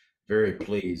was very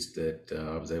pleased that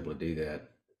I was able to do that.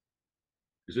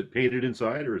 Is it painted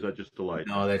inside, or is that just the light?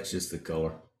 No, that's just the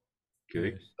color.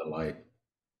 Okay. The light.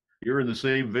 You're in the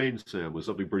same vein, Sam, with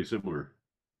something pretty similar.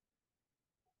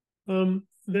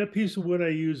 That piece of wood I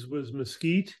used was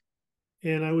mesquite,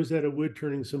 and I was at a wood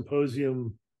turning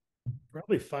symposium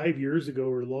probably 5 years ago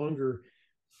or longer,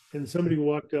 and somebody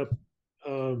walked up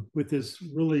with this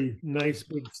really nice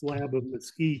big slab of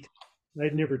mesquite.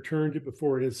 I'd never turned it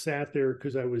before. It had sat there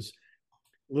because I was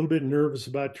a little bit nervous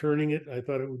about turning it. I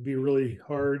thought it would be really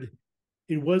hard.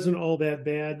 It wasn't all that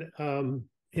bad, and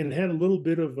it had a little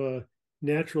bit of a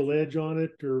natural edge on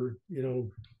it, or you know.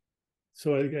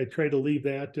 So I tried to leave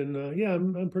that, and yeah,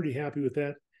 I'm pretty happy with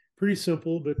that. Pretty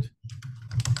simple, but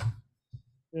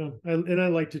yeah. I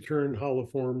like to turn hollow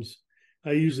forms.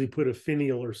 I usually put a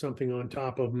finial or something on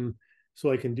top of them so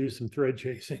I can do some thread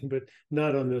chasing, but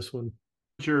not on this one.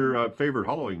 What's your favorite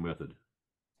hollowing method?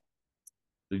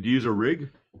 Did you use a rig?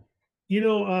 You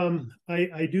know,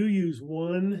 I do use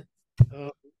one.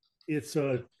 It's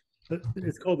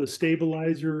called the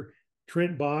stabilizer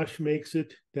Trent Bosch makes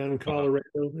it down in Colorado,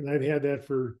 and I've had that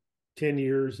for 10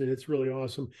 years, and it's really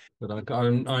awesome. But I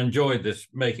enjoyed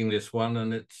making this one,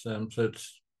 and it's so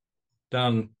it's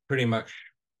done pretty much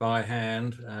by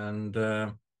hand, and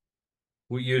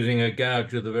we're using a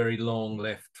gouge with a very long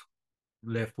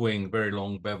left wing, very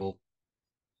long bevel.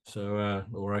 So,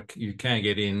 you can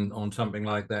get in on something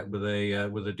like that with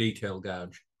a detail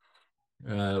gouge,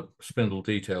 spindle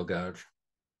detail gouge.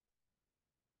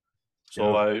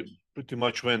 So I pretty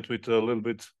much went with a little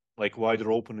bit like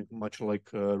wider opening, much like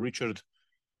Richard.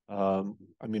 I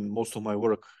mean, most of my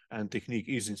work and technique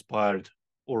is inspired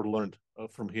or learned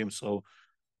from him. So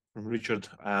from Richard,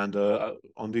 and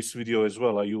on this video as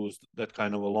well, I used that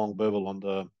kind of a long bevel on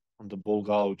the ball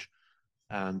gouge,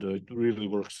 and it really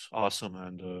works awesome.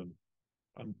 And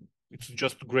it's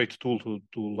just a great tool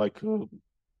to like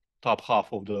top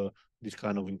half of this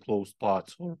kind of enclosed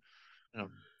parts, or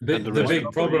The and the rest big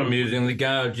of problem using the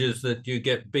gouge is that you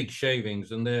get big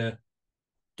shavings, and they're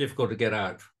difficult to get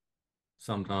out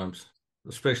sometimes,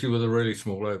 especially with a really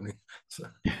small opening. So.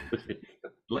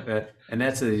 And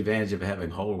that's the advantage of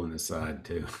having a hole in the side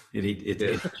too. It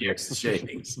ejects the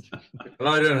shavings. But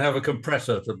I don't have a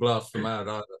compressor to blast them out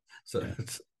either. So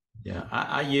yeah,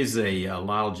 I use a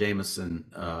Lyle Jameson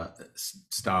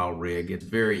style rig. It's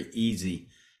very easy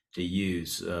to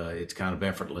use. It's kind of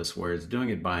effortless, whereas doing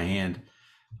it by hand,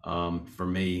 for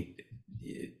me,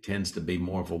 it tends to be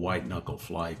more of a white knuckle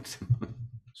flight.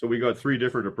 So we got 3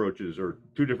 different approaches, or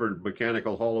 2 different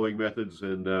mechanical hollowing methods,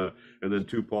 and then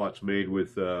 2 pots made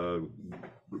with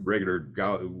regular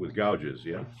gouges.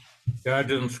 Yeah,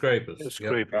 gouges and scrapers.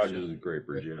 Scrapers, gouges and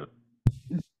scrapers. Yeah.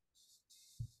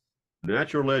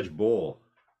 Natural edge bowl.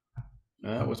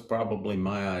 That was probably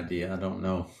my idea. I don't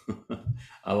know.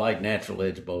 I like natural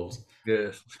edge bowls.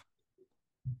 Yes.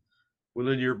 Well,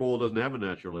 then your bowl doesn't have a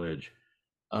natural edge.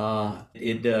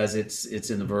 It does. It's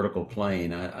in the vertical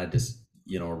plane. I just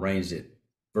arranged it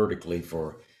vertically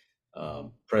for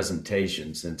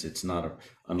presentation, since it's not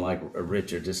unlike a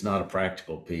Richard, it's not a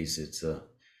practical piece. It's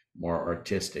more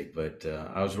artistic, but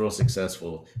I was real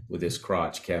successful with this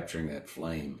crotch capturing that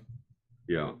flame.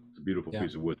 Yeah, it's a beautiful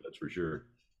piece of wood, that's for sure.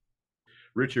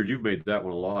 Richard, you've made that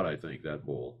one a lot, I think, that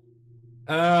bowl.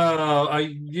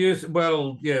 40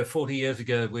 years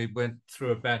ago, we went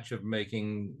through a batch of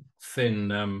making thin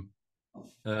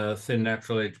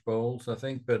natural edge bowls, I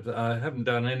think, but I haven't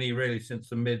done any really since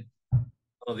the mid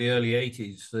or the early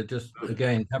 80s. They just,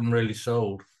 again, haven't really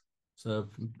sold. So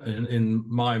in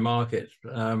my market,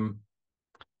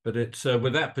 but it's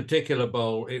with that particular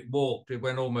bowl, it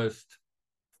went almost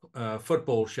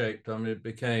football shaped. I mean, it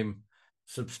became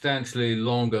substantially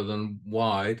longer than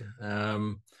wide,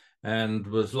 and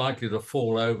was likely to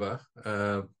fall over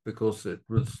because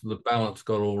the balance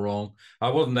got all wrong. I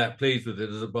wasn't that pleased with it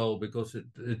as a bowl because it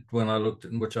when I looked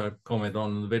at, which I comment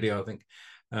on in the video, I think,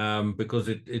 because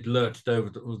it lurched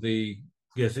over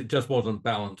it just wasn't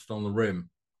balanced on the rim.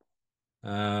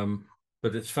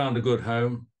 But it's found a good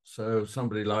home, so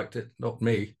somebody liked it, not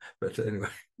me, but anyway.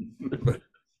 But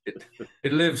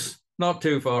it lives not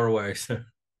too far away. So.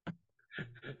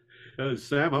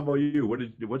 Sam, how about you?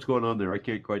 What's going on there? I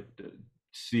can't quite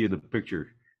see in the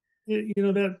picture.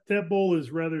 That bowl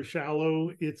is rather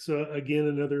shallow. It's again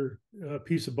another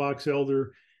piece of box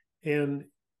elder, and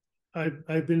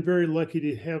I've been very lucky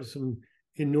to have some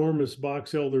enormous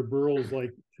box elder burls,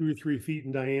 like 2 or 3 feet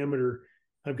in diameter.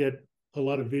 I've got a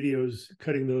lot of videos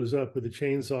cutting those up with a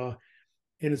chainsaw,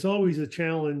 and it's always a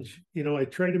challenge. I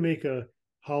try to make a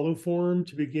hollow form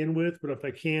to begin with, but if I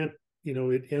can't,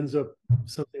 it ends up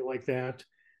something like that.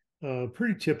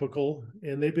 Pretty typical,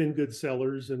 and they've been good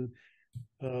sellers. And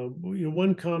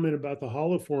one comment about the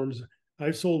hollow forms: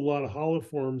 I've sold a lot of hollow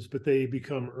forms, but they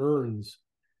become urns,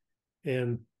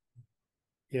 and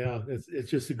yeah, it's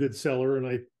just a good seller. And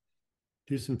I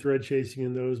do some thread chasing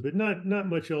in those, but not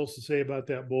much else to say about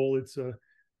that bowl. It's a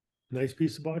nice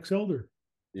piece of box elder.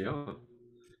 Yeah.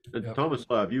 And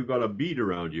Tomislav, you got a bead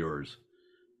around yours,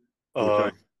 which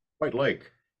I quite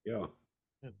like. Yeah.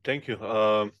 Thank you.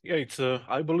 Yeah, it's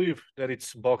I believe that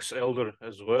it's box elder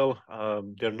as well.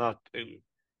 They're not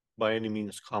by any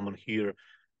means common here,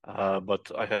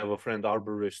 but I have a friend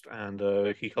arborist, and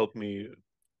he helped me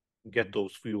get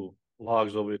those few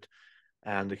logs of it,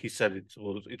 and he said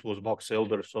it was box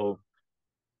elder, so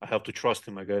I have to trust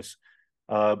him, I guess.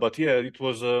 But yeah, it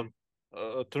was the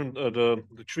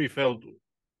tree fell,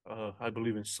 I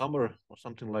believe in summer or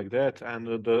something like that, and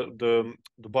the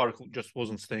bark just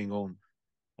wasn't staying on.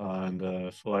 And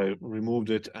so I removed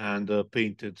it and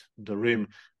painted the rim,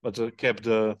 but kept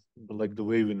the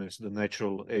waviness, the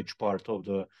natural edge part of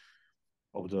the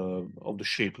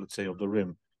shape, let's say, of the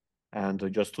rim.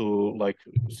 and just to, like,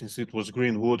 since it was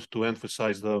green wood, to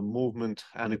emphasize the movement,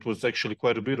 and it was actually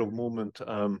quite a bit of movement.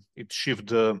 It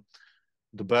shifted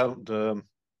the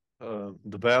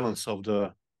balance of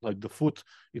the foot.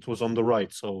 It was on the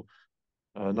right, so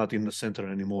not in the center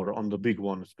anymore, on the big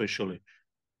one especially.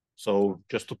 So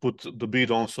just to put the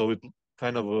bead on, so it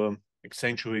kind of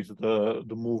accentuates the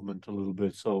movement a little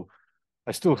bit. So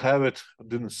I still have it. I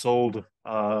didn't sold,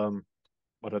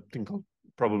 but I think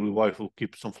probably wife will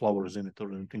keep some flowers in it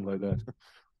or anything like that.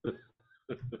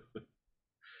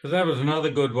 So that was another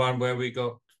good one where we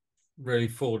got really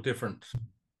 4 different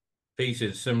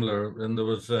pieces similar, and there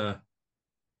was I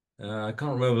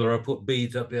can't remember whether I put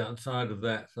beads up the outside of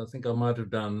that. So I think I might have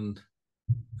done.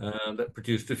 That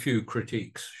produced a few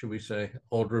critiques, should we say,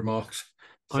 odd remarks.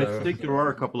 So I think there are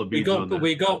a couple of beads on that.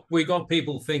 We got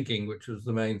people thinking, which was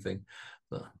the main thing.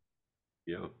 So.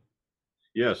 Yeah.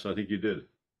 Yes, I think you did.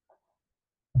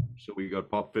 So we got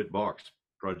Pop Fit Box,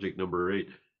 project number 8.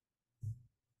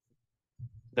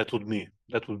 That would be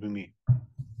me.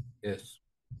 Yes.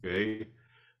 Okay.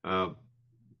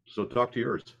 So talk to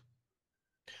yours.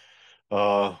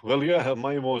 Well, yeah,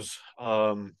 mine was,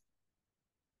 how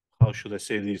should I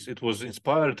say this? It was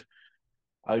inspired.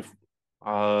 I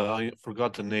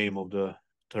forgot the name of the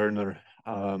turner.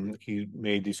 He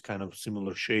made this kind of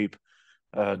similar shape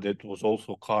that was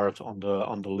also carved on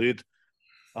the lid.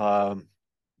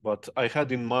 But I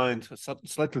had in mind a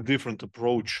slightly different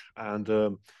approach,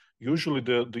 and usually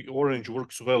the orange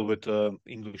works well with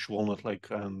English walnut,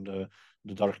 and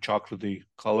the dark chocolatey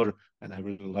color, and I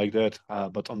really like that.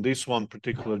 But on this one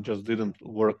particular, just didn't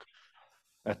work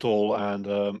at all. And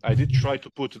I did try to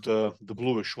put the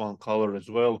bluish one color as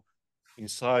well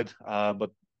inside,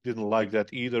 but didn't like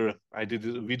that either. I did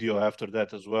a video after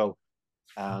that as well,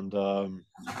 and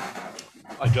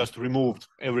I just removed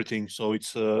everything, so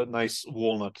it's a nice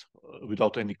walnut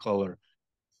without any color.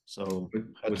 So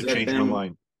I had to change my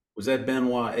mind. Was that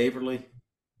Benoit Averly?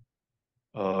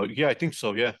 Yeah, I think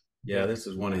so. Yeah. Yeah, this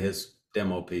is one of his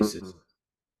demo pieces.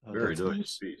 Very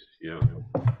nice piece. Yeah.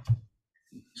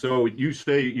 So you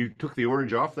say you took the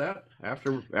orange off that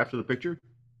after the picture?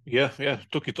 Yeah,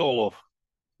 took it all off.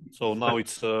 So now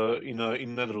it's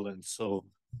in Netherlands, so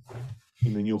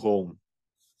in a new home.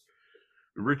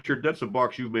 Richard, that's a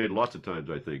box you've made lots of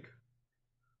times, I think.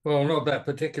 Well, not that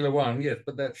particular one, yes,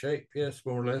 but that shape, yes,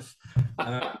 more or less.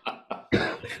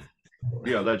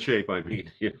 Yeah, that shape, I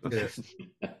mean. Yeah. Yes.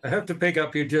 I have to pick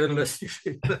up your journalist.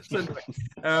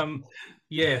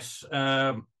 Yes,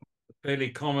 fairly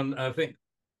common. I think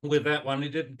with that one, it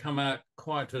didn't come out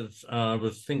quite as I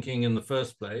was thinking in the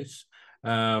first place.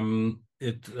 There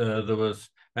was,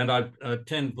 and I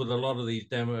tend with a lot of these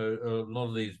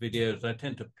videos, I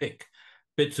tend to pick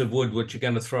bits of wood which are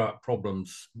going to throw up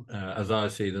problems as I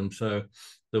see them. So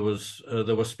there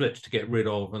were splits to get rid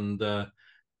of, and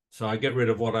so I get rid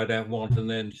of what I don't want and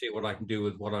then see what I can do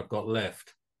with what I've got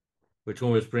left, which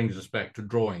always brings us back to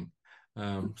drawing.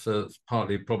 So that's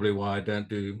partly probably why I don't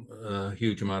do a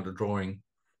huge amount of drawing.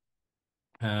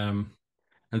 And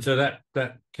so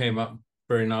that came up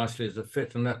very nicely as a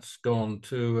fit, and that's gone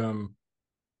to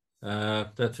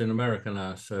that's in America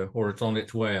now, or it's on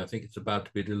its way. I think it's about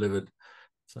to be delivered.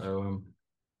 So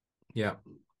yeah,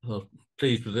 I was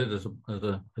pleased with it as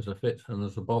a fit and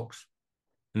as a box.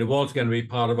 And it was going to be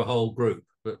part of a whole group,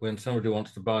 but when somebody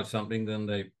wants to buy something, then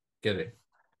they get it,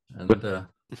 and the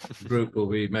group will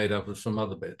be made up of some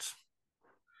other bits.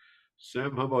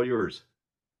 Sam, how about yours?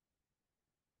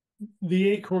 The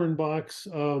acorn box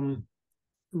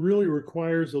really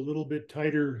requires a little bit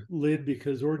tighter lid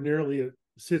because ordinarily it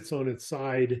sits on its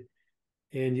side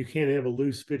and you can't have a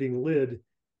loose fitting lid.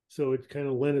 So it kind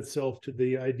of lent itself to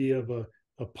the idea of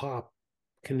a pop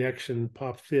connection,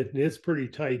 pop fit. And it's pretty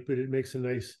tight, but it makes a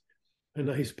nice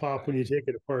pop when you take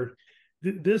it apart.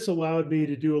 This allowed me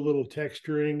to do a little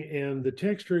texturing, and the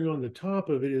texturing on the top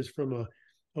of it is from a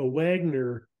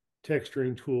Wagner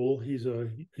texturing tool. He's a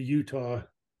Utah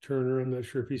turner. I'm not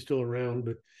sure if he's still around,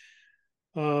 but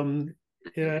and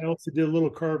I also did a little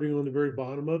carving on the very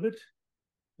bottom of it.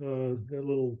 That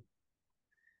little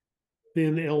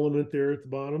thin element there at the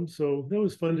bottom. So that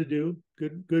was fun to do.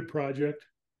 Good project.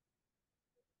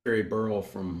 Terry Burrell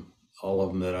from all of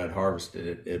them that I'd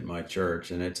harvested at my church,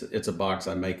 and it's a box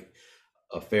I make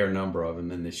a fair number of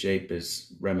them, and the shape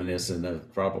is reminiscent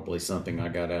of probably something I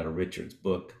got out of Richard's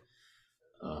book.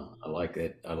 I like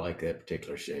that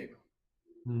particular shape.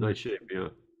 Nice shape, yeah.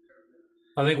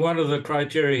 I think one of the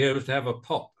criteria here was to have a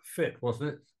pop fit,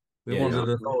 wasn't it? We wanted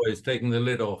it always taking the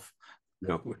lid off.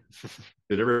 Yeah.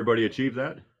 Did everybody achieve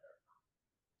that?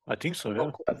 I think so.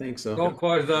 Yeah. I think so. Not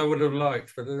quite as I would have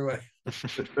liked, but anyway.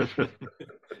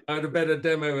 I had a better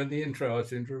demo in the intro, I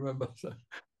seem to remember. So.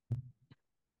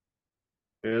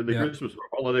 And the Yeah. Christmas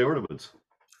holiday ornaments.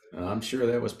 I'm sure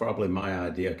that was probably my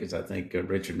idea because I think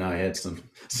Richard and I had some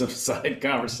side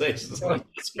conversations on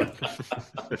this one.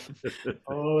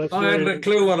 Oh, that's I right. hadn't a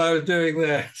clue what I was doing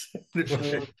there.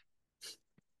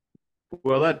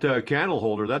 Well, that candle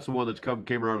holder, that's the one that's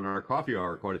came around in our coffee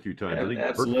hour quite a few times. I think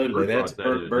Absolutely. That's brought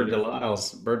that in, Bert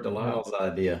yeah. Delisle's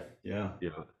idea. Yeah.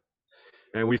 Yeah.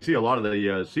 And we see a lot of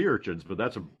the sea urchins, but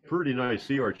that's a pretty nice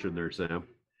sea urchin there, Sam.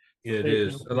 Yeah, it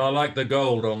is. And I like the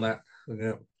gold on that.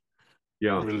 Yeah.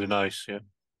 Yeah. Really nice. Yeah.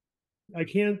 I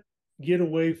can't get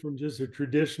away from just a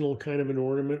traditional kind of an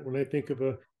ornament when I think of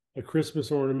a Christmas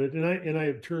ornament. And I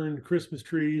have turned Christmas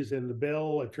trees and the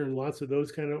bell. I've turned lots of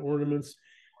those kind of ornaments.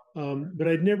 But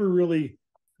I'd never really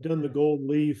done the gold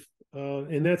leaf.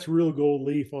 And that's real gold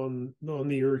leaf on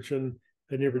the urchin.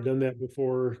 I'd never done that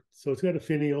before. So it's got a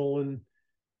finial, and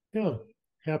yeah,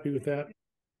 happy with that.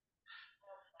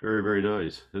 Very, very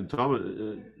nice. And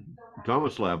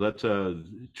Thomas Lab, that's a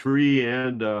tree,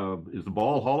 and is the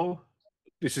ball hollow?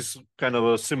 This is kind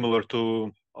of similar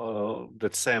to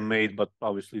that Sam made, but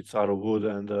obviously it's out of wood,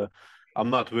 and I'm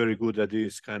not very good at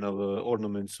these kind of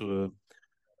ornaments.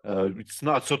 It's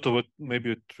not sort of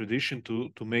maybe a tradition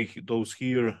to make those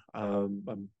here,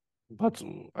 but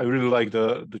I really like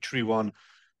the tree one.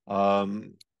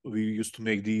 We used to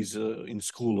make these in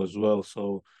school as well,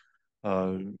 so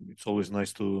it's always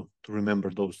nice to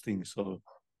remember those things. So.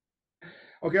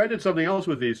 Okay, I did something else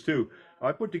with these too.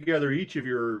 I put together each of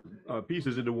your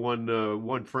pieces into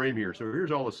one frame here. So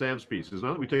here's all of Sam's pieces.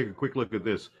 Now that we take a quick look at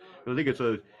this, I think it's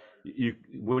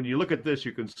when you look at this,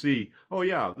 you can see, oh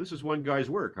yeah, this is one guy's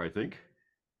work, I think.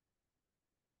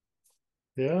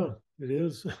 Yeah, it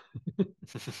is.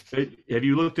 Have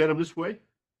you looked at them this way?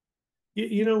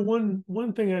 You know,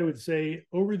 one thing I would say,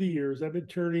 over the years, I've been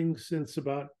turning since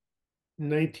about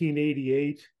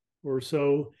 1988 or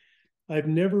so. I've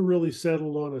never really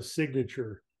settled on a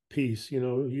signature piece. You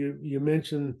know, you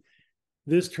mentioned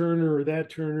this turner or that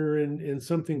turner, and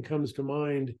something comes to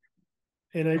mind.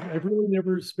 And I've really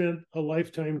never spent a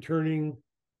lifetime turning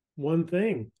one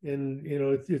thing. And you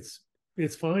know,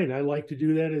 it's fine. I like to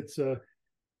do that. It's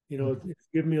you know, it's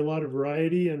given me a lot of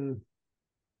variety, and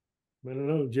I don't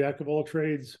know, jack of all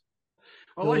trades.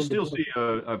 Well, I still see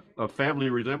a family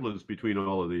resemblance between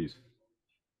all of these.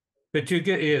 But you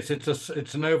get, yes,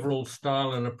 it's an overall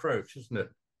style and approach, isn't it?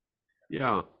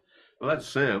 Yeah. Well, that's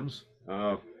Sam's.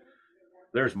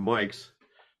 There's Mike's.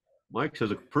 Mike's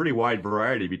has a pretty wide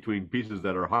variety between pieces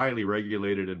that are highly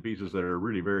regulated and pieces that are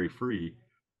really very free.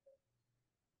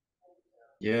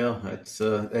 Yeah,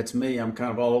 that's me. I'm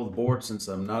kind of all over the board since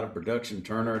I'm not a production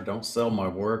turner. I don't sell my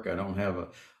work. I don't have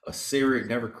a series,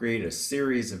 never created a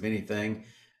series of anything.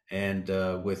 And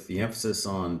with the emphasis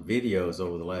on videos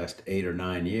over the last 8 or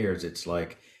 9 years, it's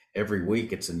like every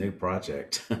week it's a new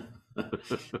project.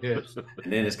 Yes.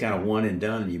 And then it's kind of one and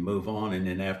done, and you move on. And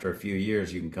then after a few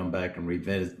years, you can come back and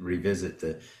revisit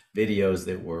the videos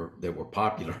that were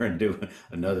popular and do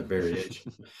another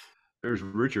variation. There's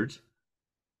Richard's.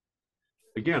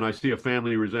 Again, I see a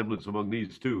family resemblance among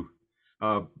these two,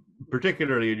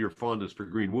 particularly in your fondness for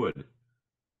green wood.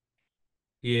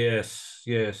 Yes,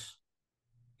 yes.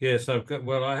 Yes,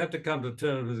 well, I had to come to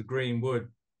terms with the green wood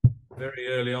very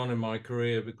early on in my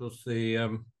career because I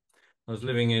was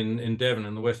living in Devon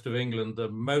in the west of England. The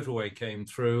motorway came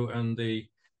through and the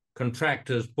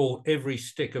contractors bought every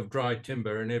stick of dry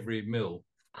timber in every mill,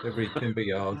 every timber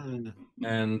yard.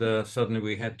 And suddenly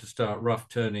we had to start rough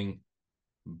turning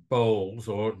bowls,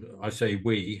 or I say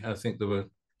we, I think there were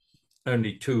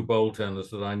only 2 bowl turners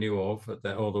that I knew of at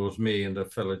that, or there was me and a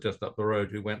fellow just up the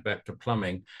road who went back to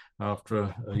plumbing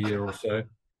after a year or so.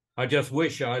 I just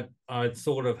wish I'd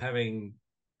thought of having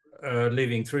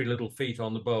leaving 3 little feet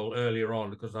on the bowl earlier on,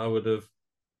 because I would have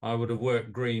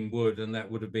worked green wood and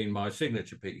that would have been my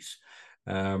signature piece.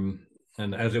 And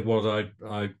as it was,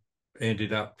 I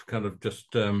ended up kind of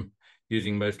just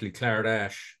using mostly claret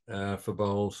ash for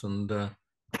bowls, and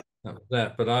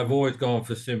that. But I've always gone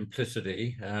for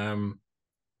simplicity, and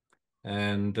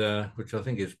which I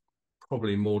think is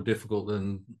probably more difficult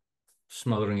than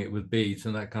smothering it with beads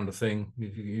and that kind of thing.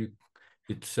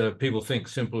 It's people think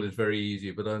simple is very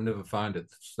easy, but I never find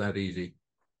it's that easy.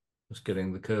 Just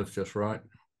getting the curves just right.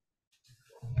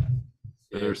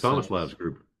 And there's Thomas Lab's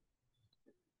group.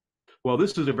 Well,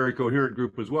 this is a very coherent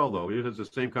group as well, though. It has the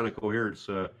same kind of coherence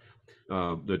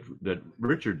that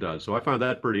Richard does. So I found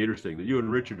that pretty interesting. That you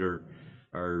and Richard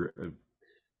are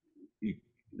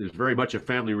there's very much a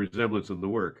family resemblance in the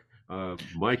work.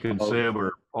 Mike and Sam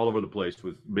are all over the place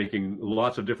with making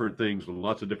lots of different things with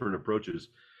lots of different approaches.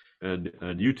 and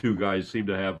you two guys seem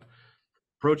to have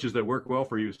approaches that work well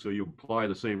for you, so you apply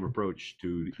the same approach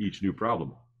to each new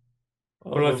problem.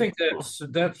 Well, I think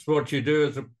that's what you do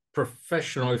as a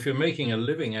professional. If you're making a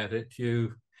living at it,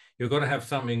 you've got to have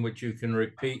something which you can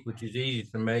repeat, which is easy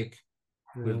to make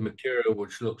with material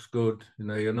which looks good. You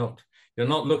know, you're not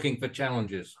looking for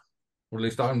challenges, or at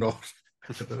least I'm not.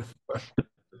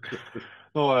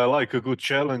 No, I like a good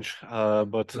challenge,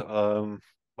 but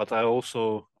I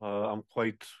also I'm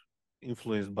quite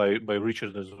influenced by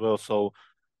Richard as well. So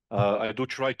I do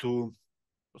try to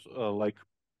like,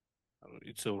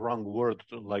 it's a wrong word,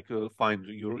 like find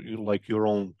your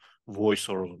own voice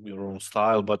or your own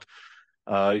style, but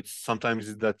it's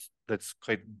sometimes that's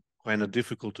kind of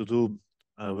difficult to do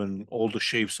when all the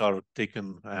shapes are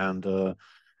taken and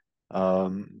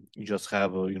you just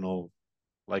have a, you know,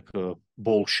 like a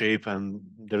ball shape, and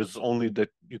there's only that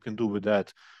you can do with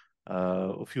that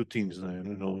a few things,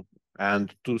 you know,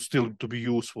 and to still to be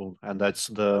useful, and that's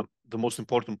the most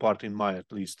important part in my,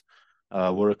 at least,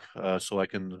 work, so I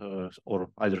can or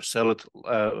either sell it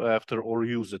after or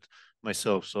use it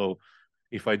myself. So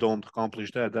if I don't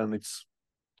accomplish that, then it's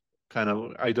kind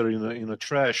of either in a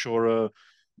trash or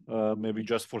maybe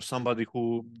just for somebody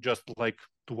who just like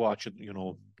to watch it, you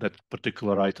know, that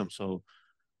particular item. So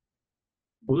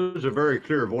well, there's a very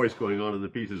clear voice going on in the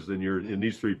pieces in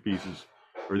these three pieces,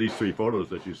 or these three photos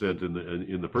that you sent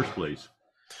in the first place.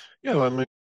 yeah, I mean,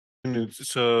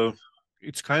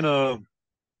 it's kind of,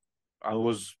 I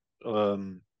was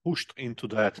pushed into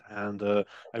that, and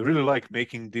I really like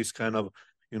making this kind of,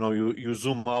 you know, you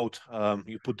zoom out,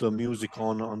 you put the music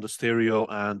on the stereo,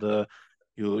 and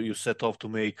you set off to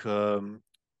make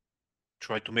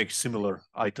try to make similar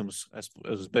items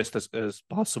as best as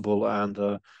possible,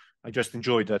 and I just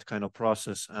enjoy that kind of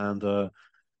process, and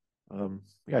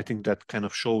yeah, I think that kind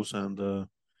of shows, and It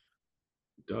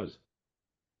does.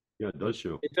 Yeah, it does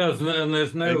show. It does, and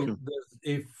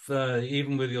if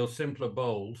even with your simpler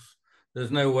bowls,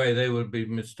 there's no way they would be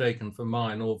mistaken for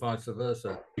mine, or vice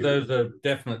versa. Those are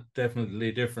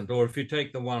definitely different. Or if you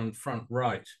take the one front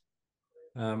right,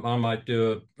 I might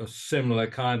do a similar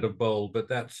kind of bowl, but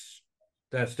that's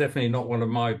definitely not one of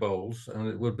my bowls, and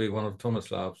it would be one of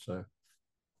Tomislav's. So,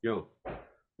 Yeah.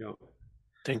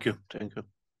 thank you.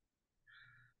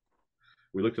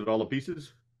 We looked at all the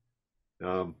pieces.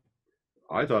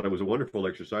 I thought it was a wonderful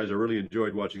exercise. I really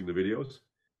enjoyed watching the videos.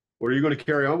 Or are you going to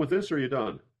carry on with this, or are you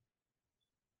done?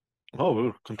 Oh,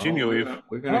 we'll continue.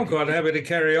 I'm quite happy to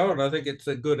carry on. I think it's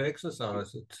a good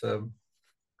exercise. It's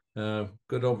a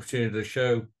good opportunity to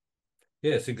show,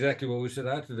 yes, exactly what we set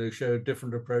out to do, show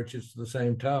different approaches to the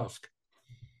same task.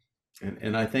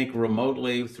 And I think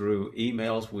remotely through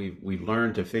emails, we've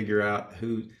learned to figure out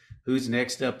who's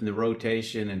next up in the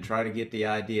rotation and try to get the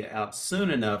idea out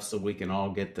soon enough so we can all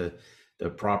get the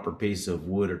proper piece of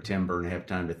wood or timber and have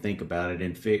time to think about it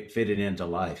and fit it into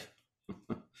life.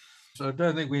 So I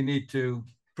don't think we need to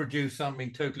produce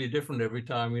something totally different every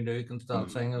time. You know, you can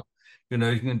start saying, oh, you know,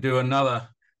 you can do another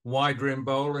wide rim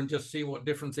bowl and just see what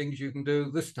different things you can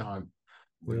do this time,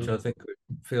 which I think we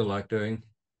feel like doing.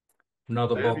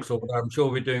 Another box, or I'm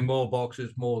sure we're doing more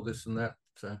boxes, more this and that.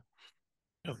 So,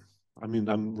 yeah, I mean,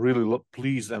 I'm really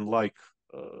pleased and like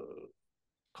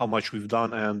how much we've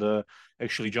done, and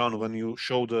actually, John, when you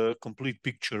show the complete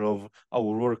picture of our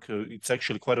work, it's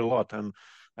actually quite a lot, and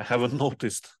I haven't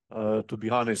noticed, to be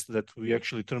honest, that we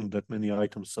actually turned that many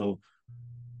items. So,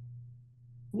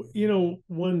 you know,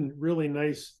 one really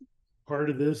nice part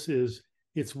of this is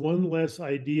it's one less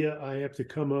idea I have to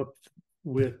come up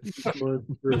with each month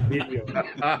for a video.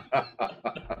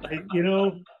 You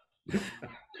know,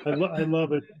 I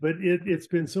love it, but it's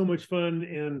been so much fun,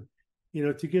 and you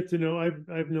know, to get to know,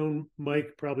 I've known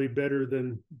Mike probably better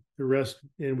than the rest,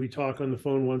 and we talk on the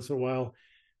phone once in a while.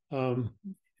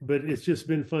 But it's just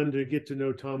been fun to get to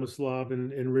know Tomislav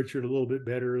and Richard a little bit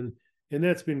better, and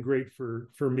that's been great for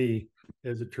me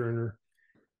as a turner.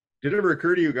 Did it ever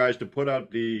occur to you guys to put out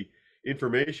the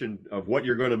information of what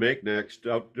you're going to make next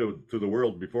out to the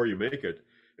world before you make it,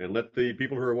 and let the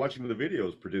people who are watching the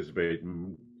videos participate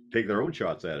and take their own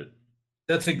shots at it?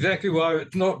 that's exactly why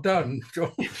it's not done,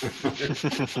 John. We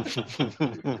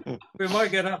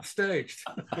might get upstaged.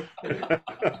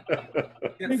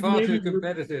 Get far too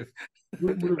competitive.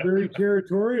 We're very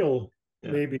territorial,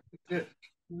 maybe. Yeah.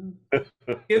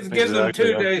 Give them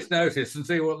 2 days notice and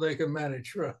see what they can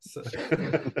manage for us.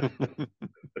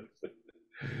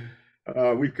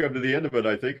 We've come to the end of it,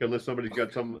 I think, unless somebody's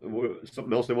got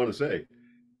something else they want to say.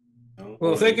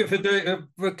 Well, thank you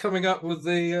for coming up with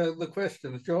the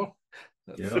questions, John.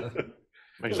 Yeah,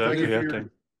 exactly.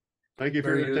 Thank you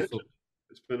for your attention. Useful.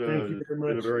 It's been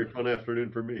a very fun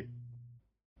afternoon for me.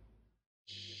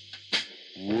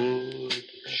 wood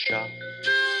shop.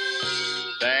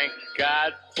 Thank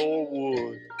God for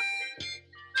wood.